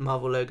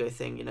Marvel logo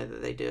thing, you know,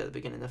 that they do at the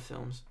beginning of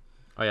films.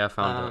 Oh yeah, I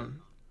found it.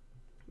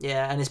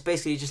 Yeah, and it's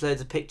basically just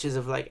loads of pictures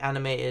of like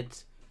animated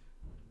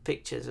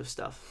pictures of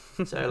stuff.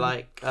 So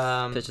like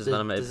pictures of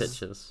animated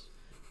pictures.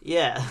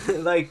 Yeah,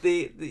 like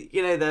the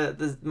you know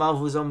the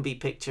Marvel zombie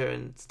picture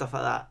and stuff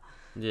like that.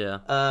 Yeah.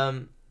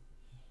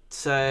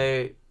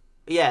 So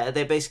yeah,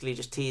 they're basically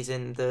just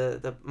teasing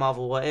the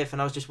Marvel What If,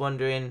 and I was just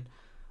wondering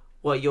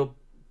what your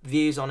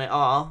views on it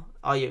are.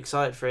 Are you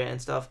excited for it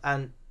and stuff?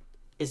 And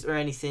is there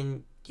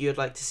anything you'd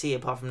like to see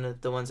apart from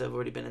the ones that have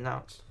already been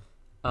announced?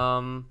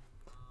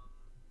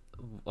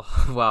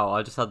 Wow,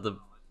 I just had the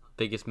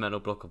biggest mental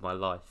block of my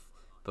life,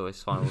 but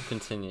it's fine. We'll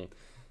continue.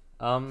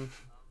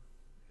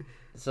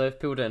 So if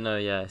people don't know,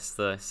 yeah, it's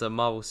a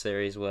Marvel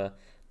series where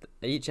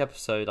each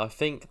episode, I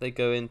think they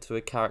go into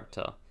a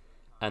character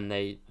and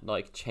they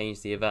like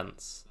change the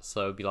events.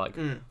 So it'd be like,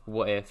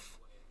 what if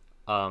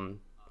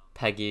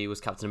Peggy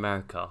was Captain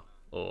America,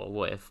 or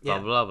what if blah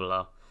blah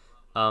blah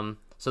blah.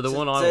 So the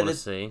one I want to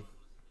see.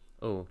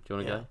 Oh, do you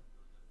want to go?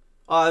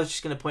 Oh, I was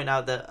just going to point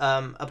out that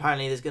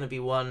apparently there's going to be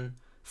one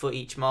for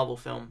each Marvel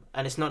film,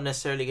 and it's not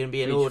necessarily going to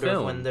be in order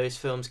of when those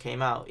films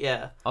came out.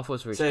 Yeah. I thought it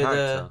was for each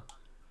character.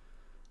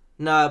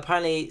 No,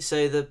 apparently,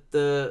 so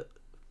the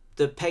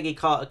Peggy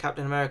Carter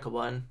Captain America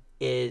one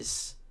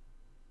is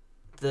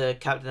the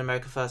Captain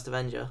America First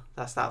Avenger.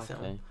 That's that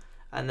film.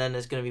 And then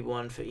there's going to be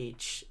one for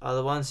each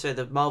other one. So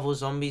the Marvel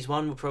Zombies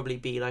one will probably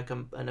be like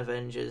an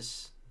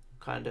Avengers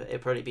kind of. It'll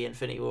probably be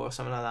Infinity War or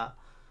something like that.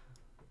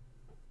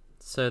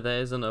 So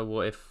there isn't a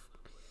what if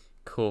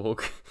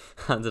Korg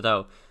handed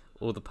out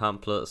all the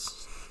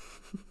pamphlets?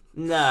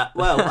 Nah,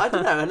 well, I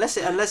don't know, unless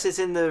it's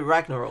in the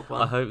Ragnarok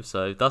one. I hope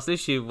so. That's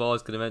literally what I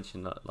was going to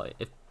mention. Like,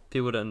 if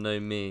people don't know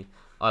me,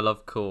 I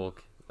love Korg.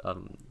 I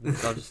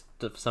just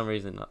for some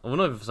reason, well,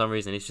 not even for some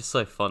reason, it's just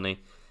so funny.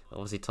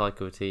 Obviously, Taika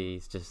Waititi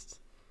is just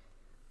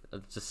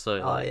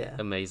so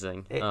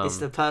amazing. It's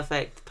the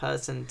perfect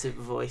person to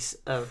voice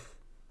a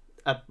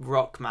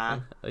rock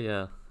man.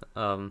 Yeah.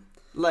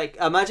 Like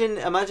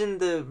imagine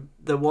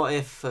the what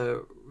if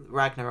for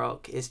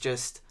Ragnarok is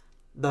just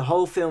the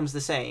whole film's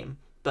the same,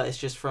 but it's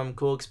just from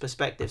Korg's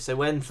perspective. So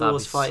when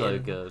Thor's fighting, so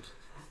good.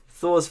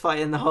 Thor's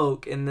fighting the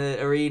Hulk in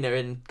the arena,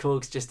 and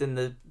Korg's just in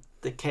the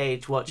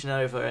cage watching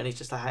over, and he's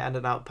just like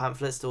handing out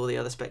pamphlets to all the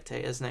other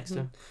spectators next to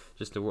him.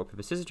 Just a rock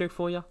paper scissors joke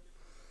for you.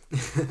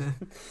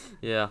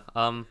 Yeah.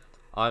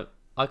 I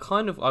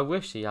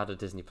wish he had a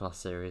Disney Plus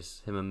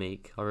series. Him and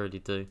Meek. I really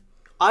do.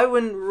 I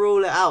wouldn't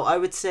rule it out. I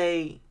would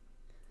say,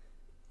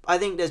 I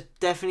think there's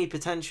definitely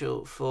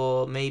potential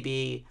for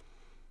maybe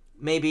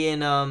in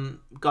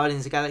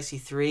Guardians of the Galaxy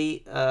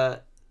 3,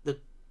 the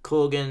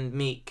Korg and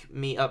Meek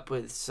meet up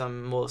with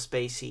some more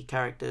spacey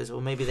characters,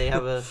 or maybe they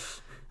have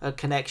a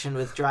connection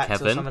with Drax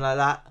Kevin? or something like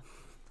that.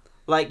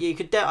 Like you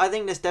could, I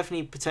think there's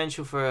definitely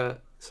potential for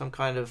some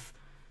kind of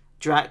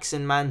Drax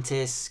and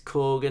Mantis,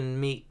 Korg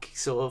and Meek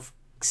sort of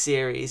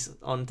series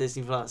on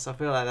Disney Plus. I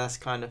feel like that's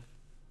kind of,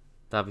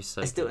 That'd be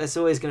so. it's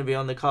always going to be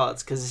on the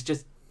cards, because it's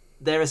just,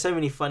 there are so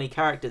many funny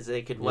characters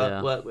they could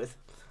work with.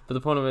 But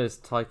the problem is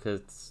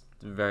Taika's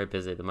very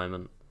busy at the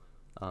moment.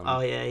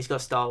 Oh yeah, he's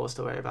got Star Wars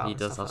to worry about. He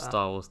does have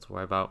Star Wars to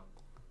worry about.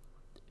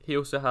 He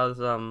also has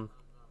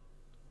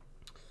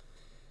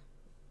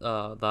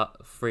that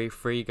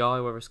free guy,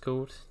 whatever it's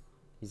called.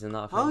 He's in that.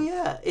 I think. Oh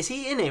yeah, is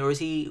he in it, or is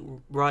he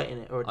writing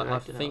it or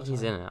directing it? I think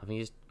he's in it. I think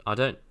he's. I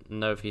don't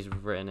know if he's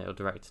written it or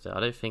directed it. I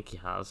don't think he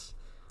has.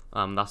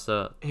 That's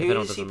a. Who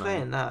is he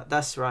playing?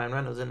 That's Ryan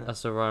Reynolds, isn't it?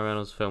 That's a Ryan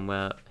Reynolds film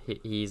where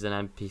he's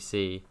an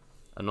NPC,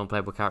 a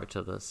non-playable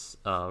character that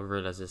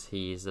realizes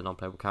he's a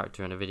non-playable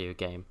character in a video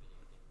game,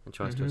 and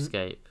tries to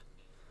escape.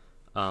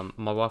 My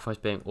Wi-Fi's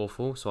being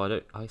awful,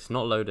 so it's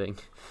not loading.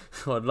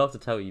 So I'd love to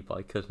tell you, but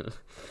I couldn't.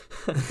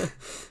 It's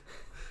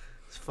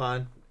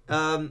fine.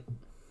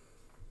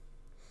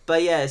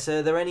 But yeah, so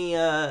are there any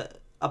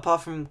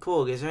apart from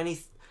Korg? Is there any?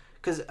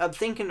 Because I'm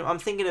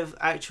thinking of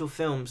actual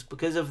films,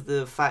 because of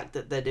the fact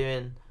that they're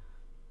doing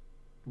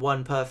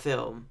one per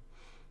film.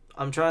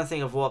 I'm trying to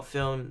think of what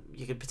film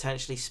you could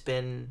potentially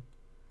spin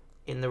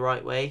in the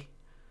right way.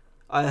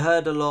 I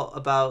heard a lot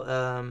about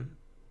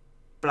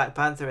Black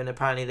Panther, and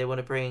apparently they want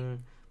to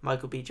bring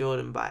Michael B.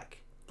 Jordan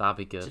back. That'd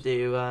be good. To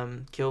do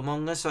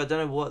Killmonger, so I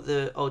don't know what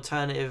the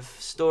alternative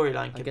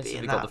storyline could be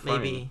in that.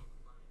 Maybe.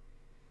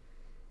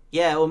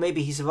 Yeah, or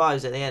maybe he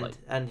survives at the end,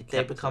 and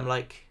they become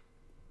like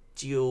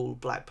dual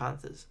Black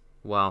Panthers.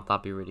 Wow,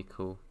 that'd be really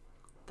cool.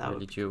 That really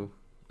would be dual.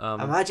 Cool.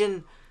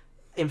 Imagine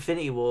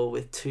Infinity War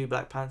with 2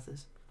 Black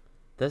Panthers.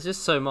 There's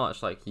just so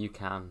much you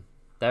can.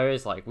 There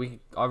is we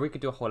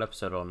could do a whole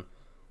episode on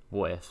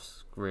what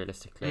ifs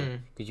realistically,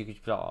 because you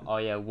could be like, oh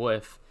yeah, what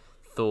if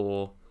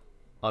Thor?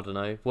 I don't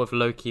know. What if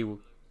Loki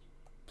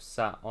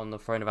sat on the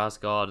throne of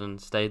Asgard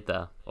and stayed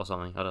there or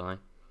something? I don't know.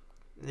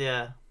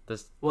 Yeah.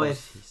 What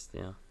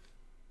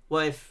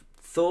if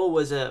Thor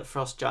was a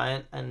frost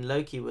giant and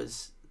Loki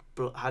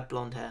had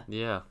blonde hair?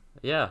 Yeah.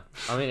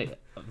 I mean,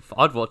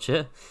 I'd watch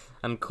it.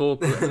 And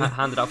Korg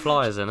handed out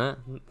flyers in it.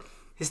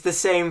 It's the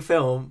same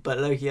film, but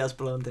Loki has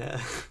blonde hair.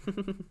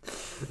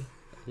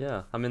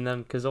 Yeah, I mean,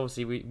 then because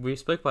obviously we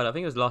spoke about it. I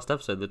think it was last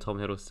episode that Tom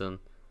Hiddleston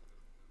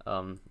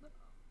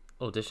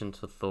auditioned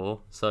for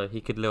Thor, so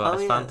he could live out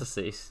his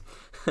fantasies.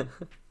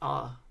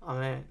 I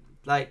mean,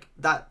 like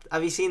that.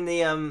 Have you seen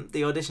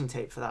the audition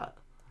tape for that?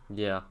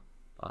 Yeah,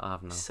 I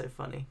have now. It's so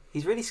funny.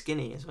 He's really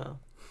skinny as well.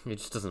 It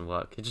just doesn't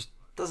work. It just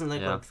doesn't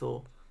look like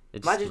Thor.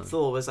 Imagine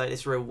Thor was like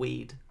this real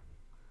weed.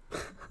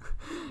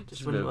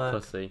 Just wouldn't work.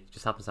 Pussy.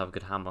 Just happens to have a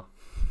good hammer.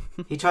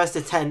 He tries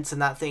to tense,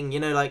 and that thing,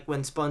 like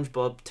when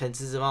SpongeBob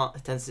tenses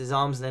his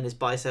arms, and then his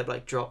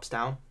bicep drops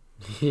down.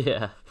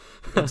 Yeah.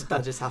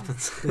 That just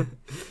happens.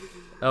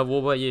 What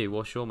about you?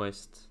 What's your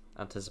most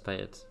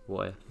anticipated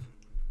what if?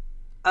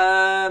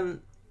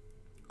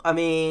 I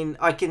mean,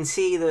 I can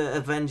see the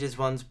Avengers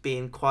ones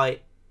being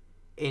quite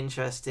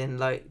interesting,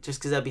 just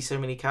because there'll be so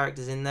many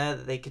characters in there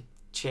that they could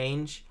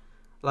change.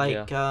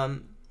 Age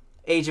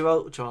of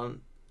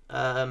Ultron.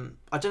 I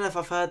don't know if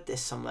I've heard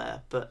this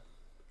somewhere, but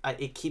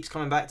it keeps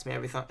coming back to me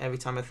every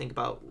time I think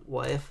about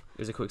what if. It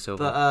was a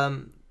Quicksilver. But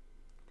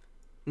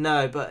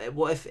no, but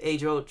what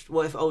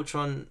if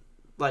Ultron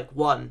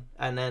won,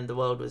 and then the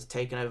world was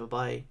taken over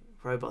by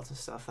robots and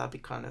stuff? That'd be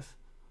kind of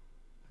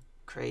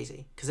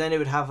crazy. Because then it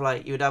would have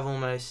you would have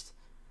almost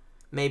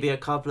maybe a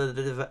couple of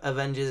the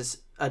Avengers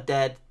are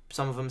dead,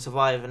 some of them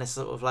survive, and it's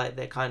sort of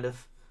they're kind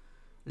of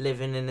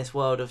living in this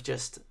world of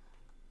just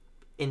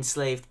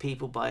enslaved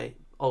people by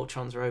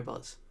Ultron's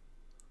robots.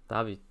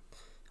 That'd be,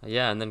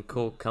 yeah, and then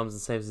Korg comes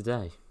and saves the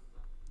day.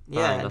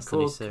 Yeah, and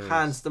Korg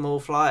hands them all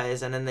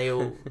flyers, and then they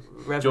all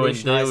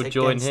revolutionize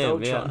against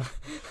Ultron.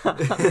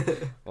 Yeah.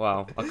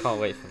 Wow, I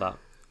can't wait for that.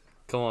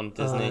 Come on,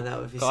 Disney. That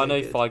would be I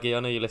know good. Feige, I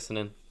know you're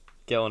listening.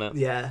 Get on it.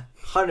 Yeah,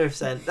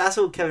 100%. That's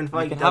all Kevin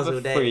Feige you can does have all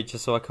it day. free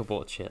just so I could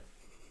watch it.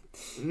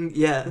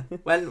 Yeah,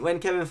 when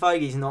Kevin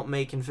Feige's not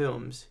making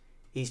films,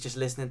 he's just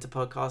listening to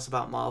podcasts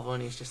about Marvel,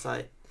 and he's just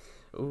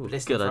ooh,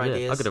 listening good for idea.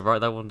 ideas. I could have write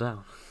that one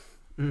down.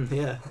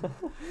 Yeah.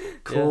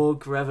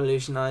 Korg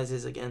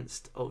revolutionises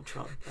against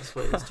Ultron. That's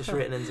what he's just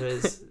written into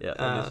his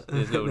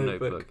his little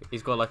notebook.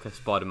 He's got a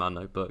Spider-Man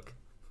notebook.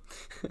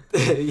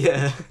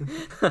 Yeah.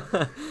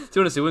 To be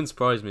honest, it wouldn't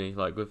surprise me.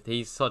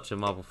 He's such a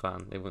Marvel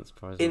fan, it wouldn't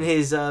surprise me. In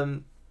his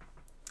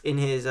in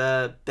his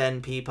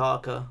Ben P.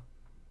 Parker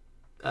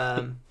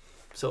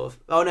sort of.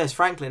 Oh no, it's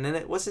Franklin, isn't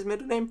it? What's his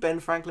middle name? Ben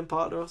Franklin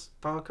Parker or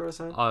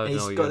something. I don't And know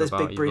he's what got you're this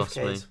about. big You've lost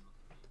me. briefcase.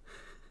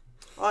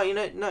 Oh, you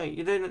know, no,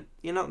 you don't.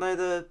 You not know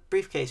the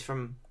briefcase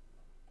from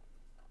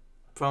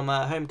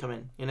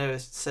Homecoming. You know, it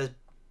says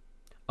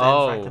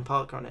Ben Franklin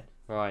Parker on it.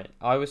 Right.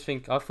 I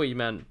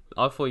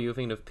thought you were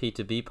thinking of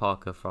Peter B.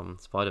 Parker from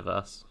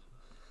Spider-Verse.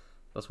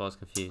 That's why I was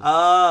confused.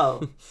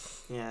 Oh,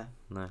 yeah.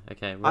 No.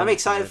 Okay. I'm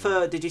excited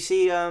for. Did you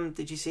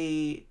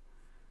see?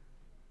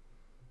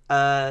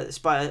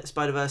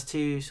 Spider-Verse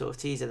 2 sort of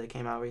teaser that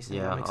came out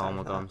recently? Yeah. I'm excited Oh my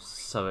for god, that. I'm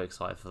so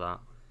excited for that.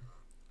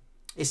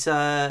 It's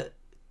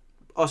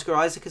Oscar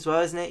Isaac as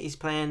well, isn't it? He's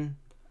playing.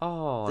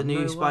 Oh, The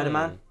new no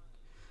Spider-Man? way.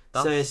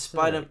 So it's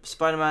sick.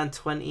 Spider-Man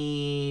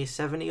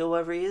 2070 or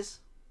whatever he is,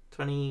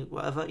 20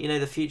 whatever. You know,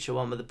 the future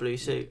one with the blue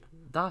suit.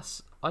 I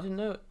didn't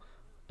know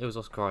it was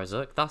Oscar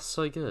Isaac. That's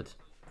so good.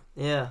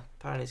 Yeah,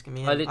 apparently it's gonna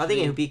be him. I I think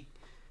literally-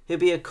 he'll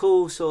be a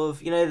cool sort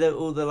of, you know,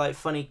 all the like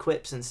funny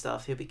quips and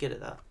stuff. He'll be good at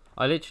that.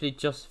 I literally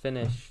just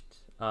finished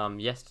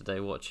yesterday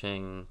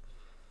watching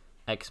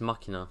Ex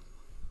Machina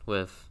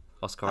with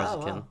Oscar Oh,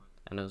 Isaac in, wow.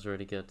 and it was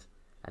really good.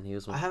 And he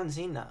was I haven't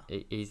seen that.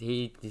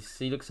 he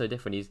looks so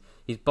different.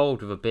 He's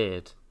bald with a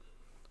beard.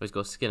 Or he's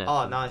got a skinhead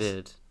Oh, with nice. a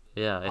beard.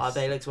 Yeah. Oh,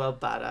 they looks well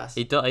badass.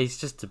 He's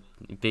just a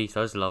beast.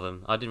 I just love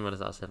him. I didn't realize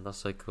that was him. That's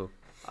so cool.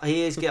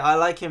 He is good. I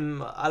like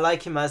him. I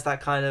like him as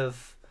that kind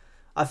of.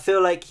 I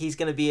feel like he's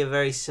going to be a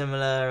very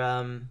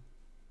similar.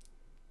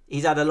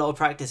 He's had a lot of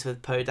practice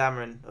with Poe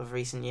Dameron of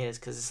recent years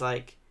because it's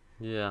like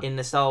Yeah. in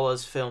the Star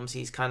Wars films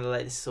he's kind of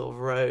like this sort of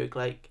rogue,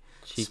 like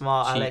Cheek-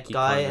 smart aleck cheeky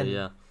guy, kinda, and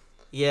yeah.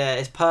 yeah,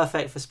 it's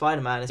perfect for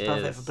Spider-Man. It's It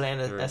perfect is. for playing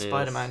It a really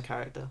Spider-Man is.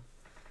 character.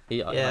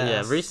 Yeah.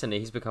 Yes. Recently,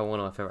 he's become one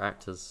of my favorite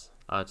actors.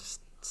 I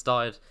just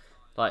started,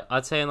 like,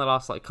 I'd say in the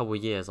last like couple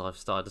of years, I've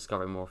started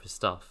discovering more of his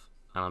stuff,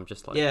 and I'm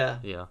just like, Yeah.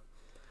 yeah.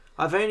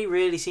 I've only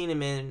really seen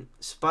him in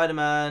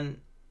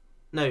Spider-Man,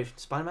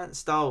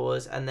 Star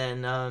Wars, and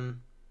then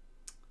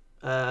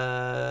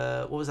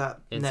what was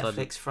that Inside-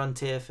 Netflix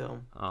Frontier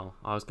film? Oh,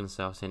 I was gonna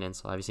say I've seen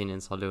Inside. Have you seen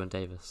Inside Llewyn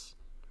Davis?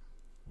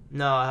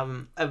 No, I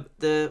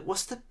haven't.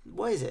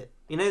 What is it?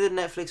 You know the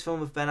Netflix film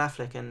with Ben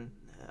Affleck and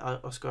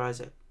Oscar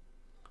Isaac?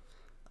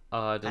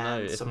 I don't know.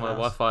 And If someone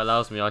my else. Wi-Fi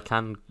allows me, I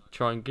can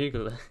try and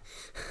Google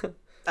it.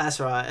 That's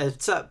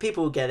right. So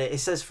people will get it. It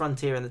says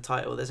Frontier in the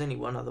title. There's only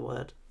one other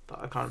word, but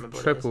I can't remember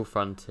what it Triple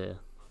Frontier. is.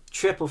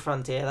 Triple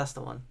Frontier. That's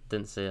the one.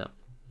 Didn't see it.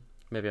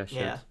 Maybe I should.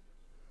 Yeah,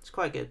 it's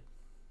quite good.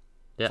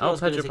 Yeah. It's not Oh, as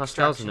good Pedro as Pascal's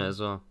in Extraction. it as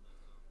well.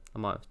 I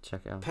might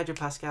check it out. Pedro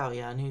Pascal.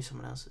 Yeah, I knew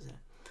someone else was in it.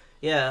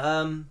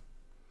 Yeah.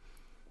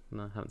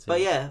 No, haven't seen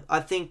But it. yeah, I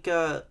think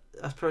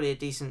that's probably a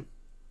decent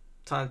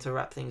time to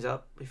wrap things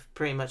up. We've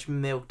pretty much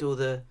milked all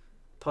the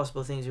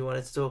possible things we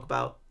wanted to talk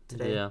about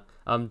today. Yeah.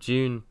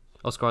 June.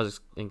 Oscar Isaac's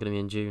going to be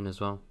in June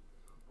as well.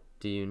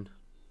 Dune.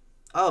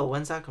 Oh,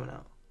 when's that coming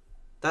out?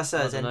 That's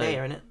I don't know.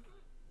 Zendaya, isn't it?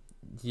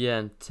 Yeah,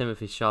 and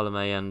Timothy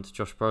Chalamet and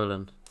Josh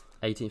Brolin.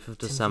 18th of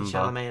December.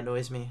 Timothy Chalamet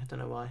annoys me. I don't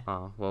know why.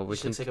 Oh, well, we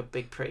She can. looks like a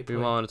big pretty. We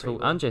might want to talk.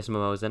 And Jason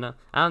Momoa's in it.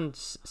 And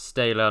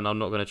Stayler, and I'm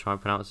not going to try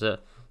and pronounce it.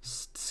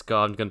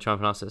 Scar, I'm going to try and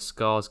pronounce it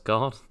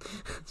Skarsgård.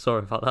 Sorry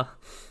about that.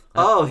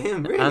 Oh,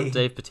 him really? And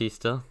Dave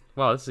Bautista.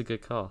 Wow, this is a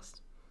good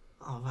cast.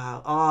 Oh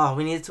wow. Oh,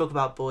 we need to talk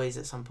about Boys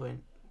at some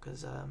point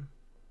because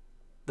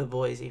The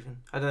Boys even.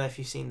 I don't know if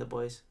you've seen The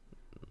Boys.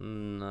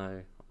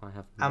 No, I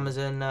haven't.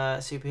 Amazon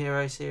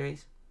superhero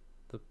series.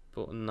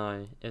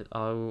 No.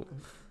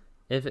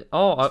 If it, It's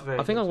I very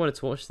think I good. wanted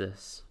to watch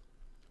this.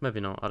 Maybe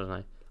not. I don't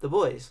know. The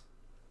Boys.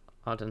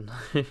 I don't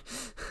know.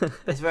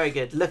 It's very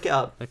good. Look it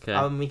up.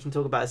 Okay. We can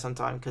talk about it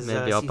sometime because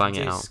Maybe I'll bang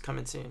it is out.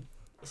 coming soon.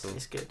 Cool.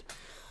 It's good.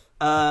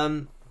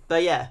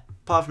 But yeah,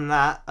 apart from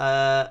that,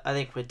 I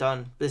think we're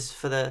done. This is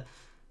for the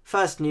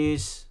first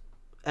news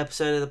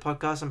episode of the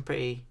podcast. I'm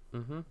pretty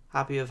Mhm.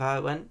 happy with how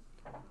it went.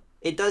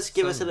 It does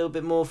give us a Some- little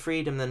bit more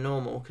freedom than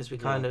normal because we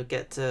kind of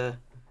get to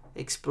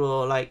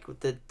explore, like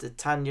the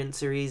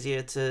tangents are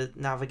easier to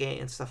navigate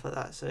and stuff like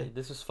that. So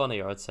This was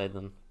funnier, I'd say,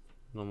 than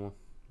normal.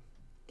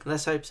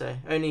 let's hope so.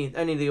 Only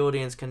the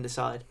audience can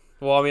decide.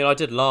 Well, I mean, I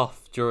did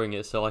laugh during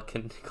it, so I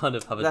can kind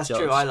of have a That's judge.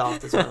 true. I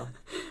laughed as well.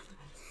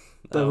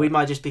 But Oh, we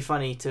might just be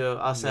funny to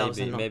ourselves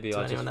and not maybe to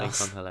I just anyone think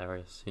else. I'm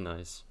hilarious. Who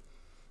knows?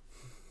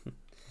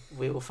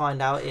 We will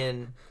find out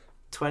in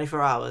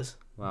 24 hours.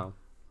 Wow.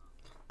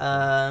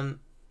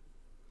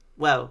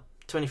 Well,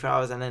 24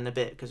 hours and then a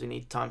bit because we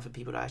need time for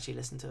people to actually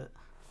listen to it.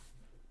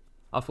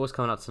 I thought it was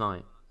coming out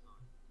tonight.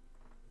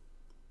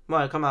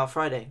 Well, it'll come out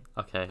Friday.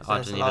 Okay, So I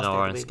it's didn't the even last know day our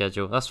of own the week.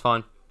 schedule. That's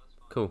fine.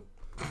 Cool.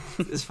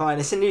 It's fine.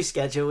 It's a new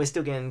schedule. We're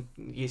still getting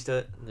used to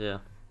it. Yeah.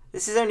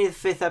 This is only the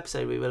 5th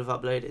episode we will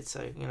have uploaded,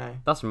 so, you know,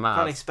 That's mad.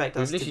 can't expect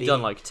We've us to literally be...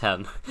 done like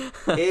 10.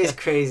 It is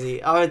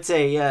crazy. I would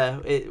say, yeah,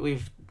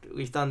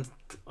 we've done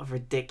a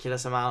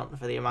ridiculous amount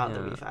for the amount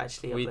that Yeah. we've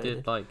actually We uploaded.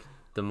 did like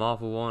the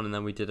Marvel one, and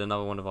then we did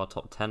another one of our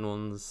top 10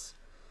 ones.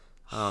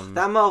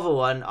 That Marvel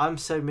one, I'm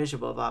so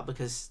miserable about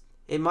because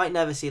it might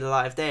never see the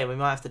light of day and we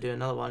might have to do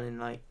another one in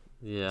like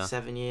Yeah.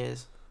 7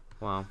 years.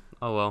 Wow.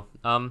 Oh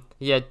well.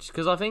 Yeah,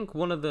 because I think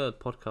one of the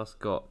podcasts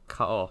got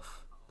cut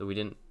off that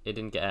it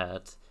didn't get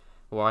aired.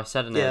 Where I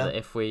said in it that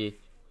if we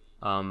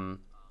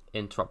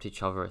interrupt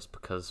each other, it's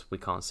because we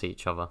can't see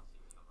each other.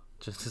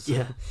 Just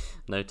to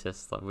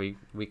notice, like we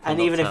and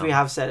even if we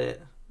have said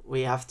it,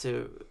 we have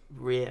to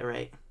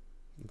reiterate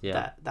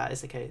that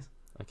is the case.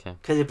 Okay.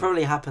 Because it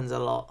probably happens a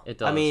lot. It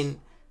does. I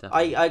mean,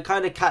 definitely. I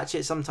kind of catch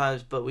it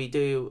sometimes, but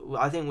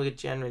I think we're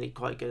generally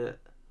quite good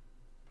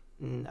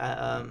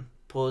at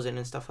pausing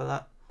and stuff like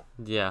that.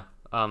 Yeah.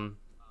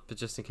 But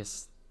just in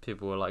case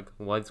people were like,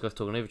 why are these guys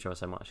talking over each other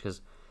so much?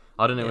 Because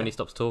I don't know when he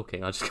stops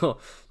talking. I just got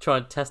to try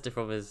and test it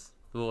from his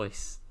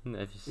voice.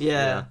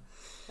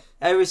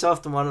 Every so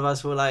often one of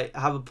us will like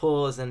have a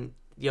pause and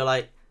you're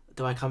like,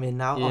 do I come in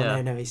now? Yeah.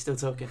 Oh no, he's still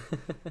talking.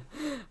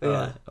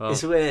 Well,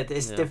 it's weird.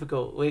 It's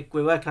difficult. We're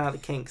working out the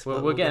kinks.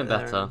 But we're getting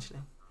better. Eventually.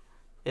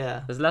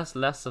 Yeah. There's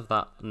less of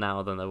that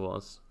now than there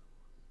was.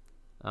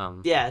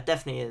 Yeah, it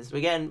definitely is.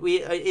 We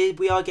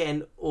are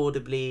getting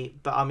audibly,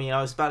 but I mean,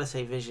 I was about to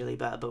say visually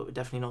better, but we're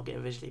definitely not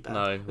getting visually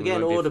better. No, we're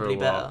getting audibly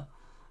better.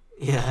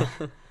 Yeah.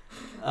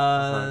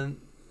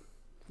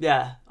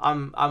 Yeah,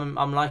 I'm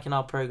liking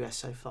our progress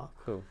so far.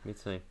 Cool, me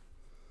too.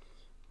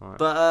 All right.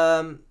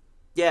 But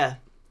yeah,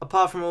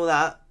 apart from all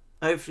that,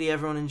 hopefully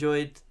everyone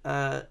enjoyed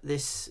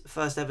this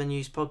first ever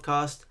news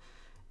podcast.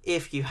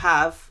 If you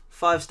have,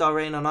 5-star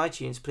rating on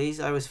iTunes,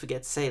 please. I always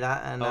forget to say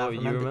that, and you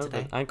remember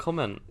today. And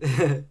comment.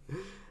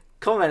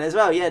 Comment as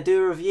well, yeah.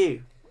 Do a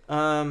review.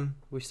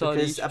 We started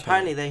because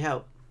apparently they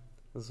help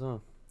as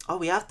well. Oh,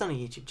 we have done a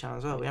YouTube channel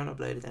as well. We haven't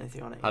uploaded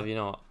anything on it yet. Have you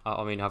not?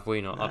 I mean, have we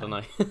not? No. I don't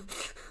know.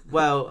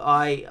 Well,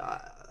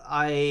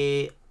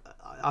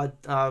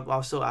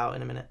 I'll sort it out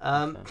in a minute.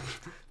 Okay.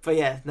 But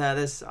yeah,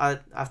 no, I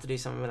have to do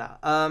something with that.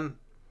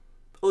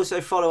 Also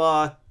follow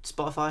our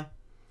Spotify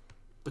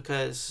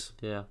because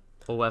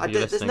or wherever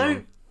you're listening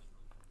on.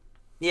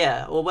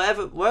 Yeah, or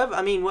wherever.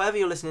 I mean, whatever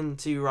you're listening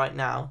to right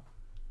now,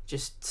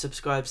 just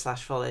subscribe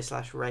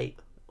 /follow/rate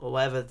or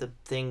whatever the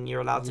thing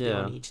you're allowed to do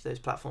on each of those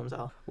platforms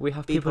are. We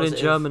have people in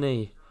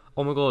Germany.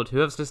 Oh my god,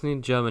 whoever's listening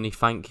in Germany,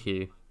 thank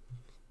you.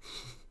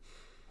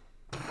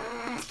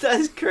 That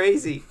is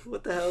crazy.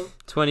 What the hell?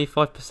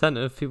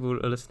 25% of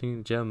people are listening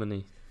in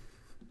Germany.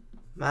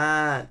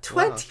 Man,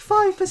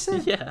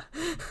 25%? Yeah.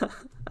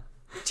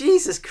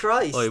 Jesus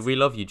Christ. Oh, we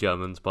love you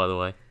Germans, by the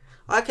way.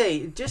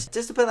 Okay, just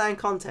to put that in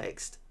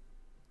context,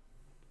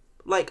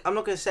 like, I'm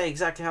not going to say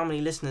exactly how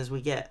many listeners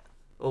we get,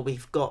 or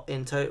we've got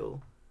in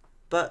total,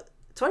 but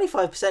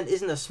 25%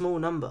 isn't a small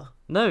number.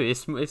 No,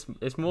 it's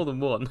more than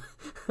one.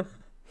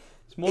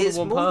 It's more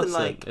than one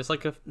person. It's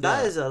like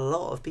that is a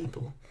lot of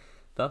people.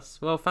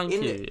 Well, thank you.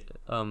 Is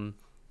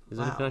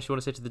there anything else you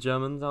want to say to the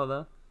Germans out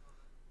there?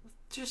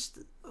 Just,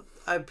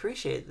 I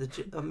appreciate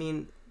I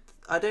mean,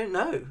 I don't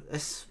know.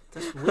 That's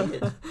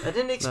weird. I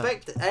didn't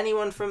expect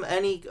anyone from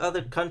any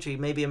other country,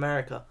 maybe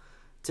America,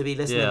 to be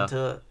listening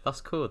to. That's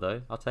cool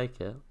though. I'll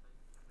take it.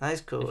 That is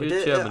cool.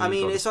 I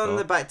mean, it's on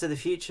the Back to the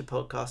Future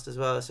podcast as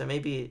well, so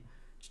maybe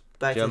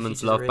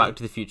Germans love Back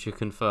to the Future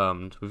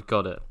confirmed. We've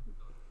got it.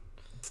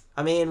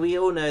 I mean, we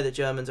all know that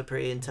Germans are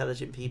pretty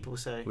intelligent people,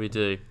 so we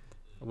do.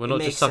 We're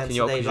not just sucking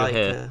you up because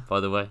you're here, by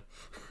the way.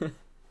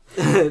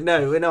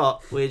 No, we're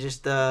not. We're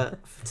just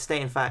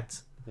stating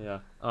facts. Yeah.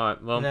 All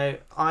right. Well,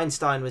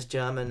 Einstein was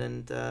German,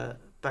 and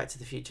Back to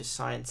the Future's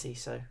sciencey,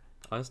 so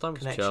Einstein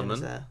was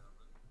German. There.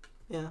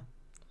 Yeah.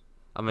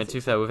 I mean, to be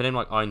fair, with a name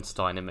like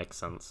Einstein, it makes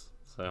sense.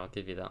 So I'll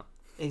give you that.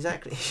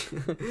 Exactly.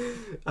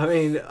 I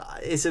mean,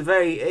 it's a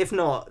very, if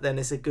not, then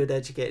it's a good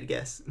educated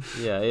guess.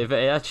 Yeah, it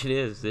actually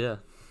is. Yeah.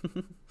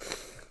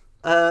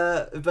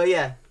 But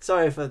yeah,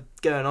 sorry for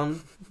going on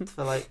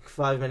for like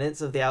 5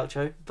 minutes of the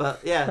outro.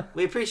 But yeah,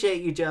 we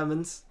appreciate you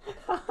Germans.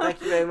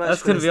 Thank you very much.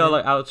 That's gonna be our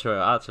like actual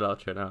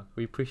outro now.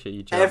 We appreciate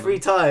you Germans. Every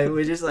time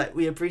we're just like,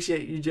 we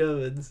appreciate you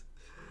Germans.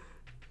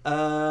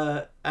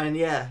 And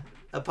yeah,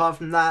 apart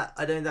from that,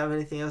 I don't have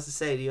anything else to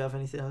say. Do you have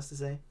anything else to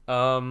say?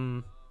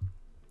 No,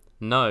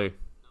 I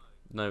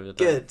don't.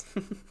 Good.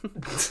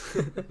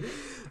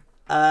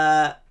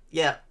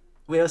 Yeah,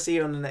 we'll see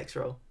you on the next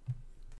roll.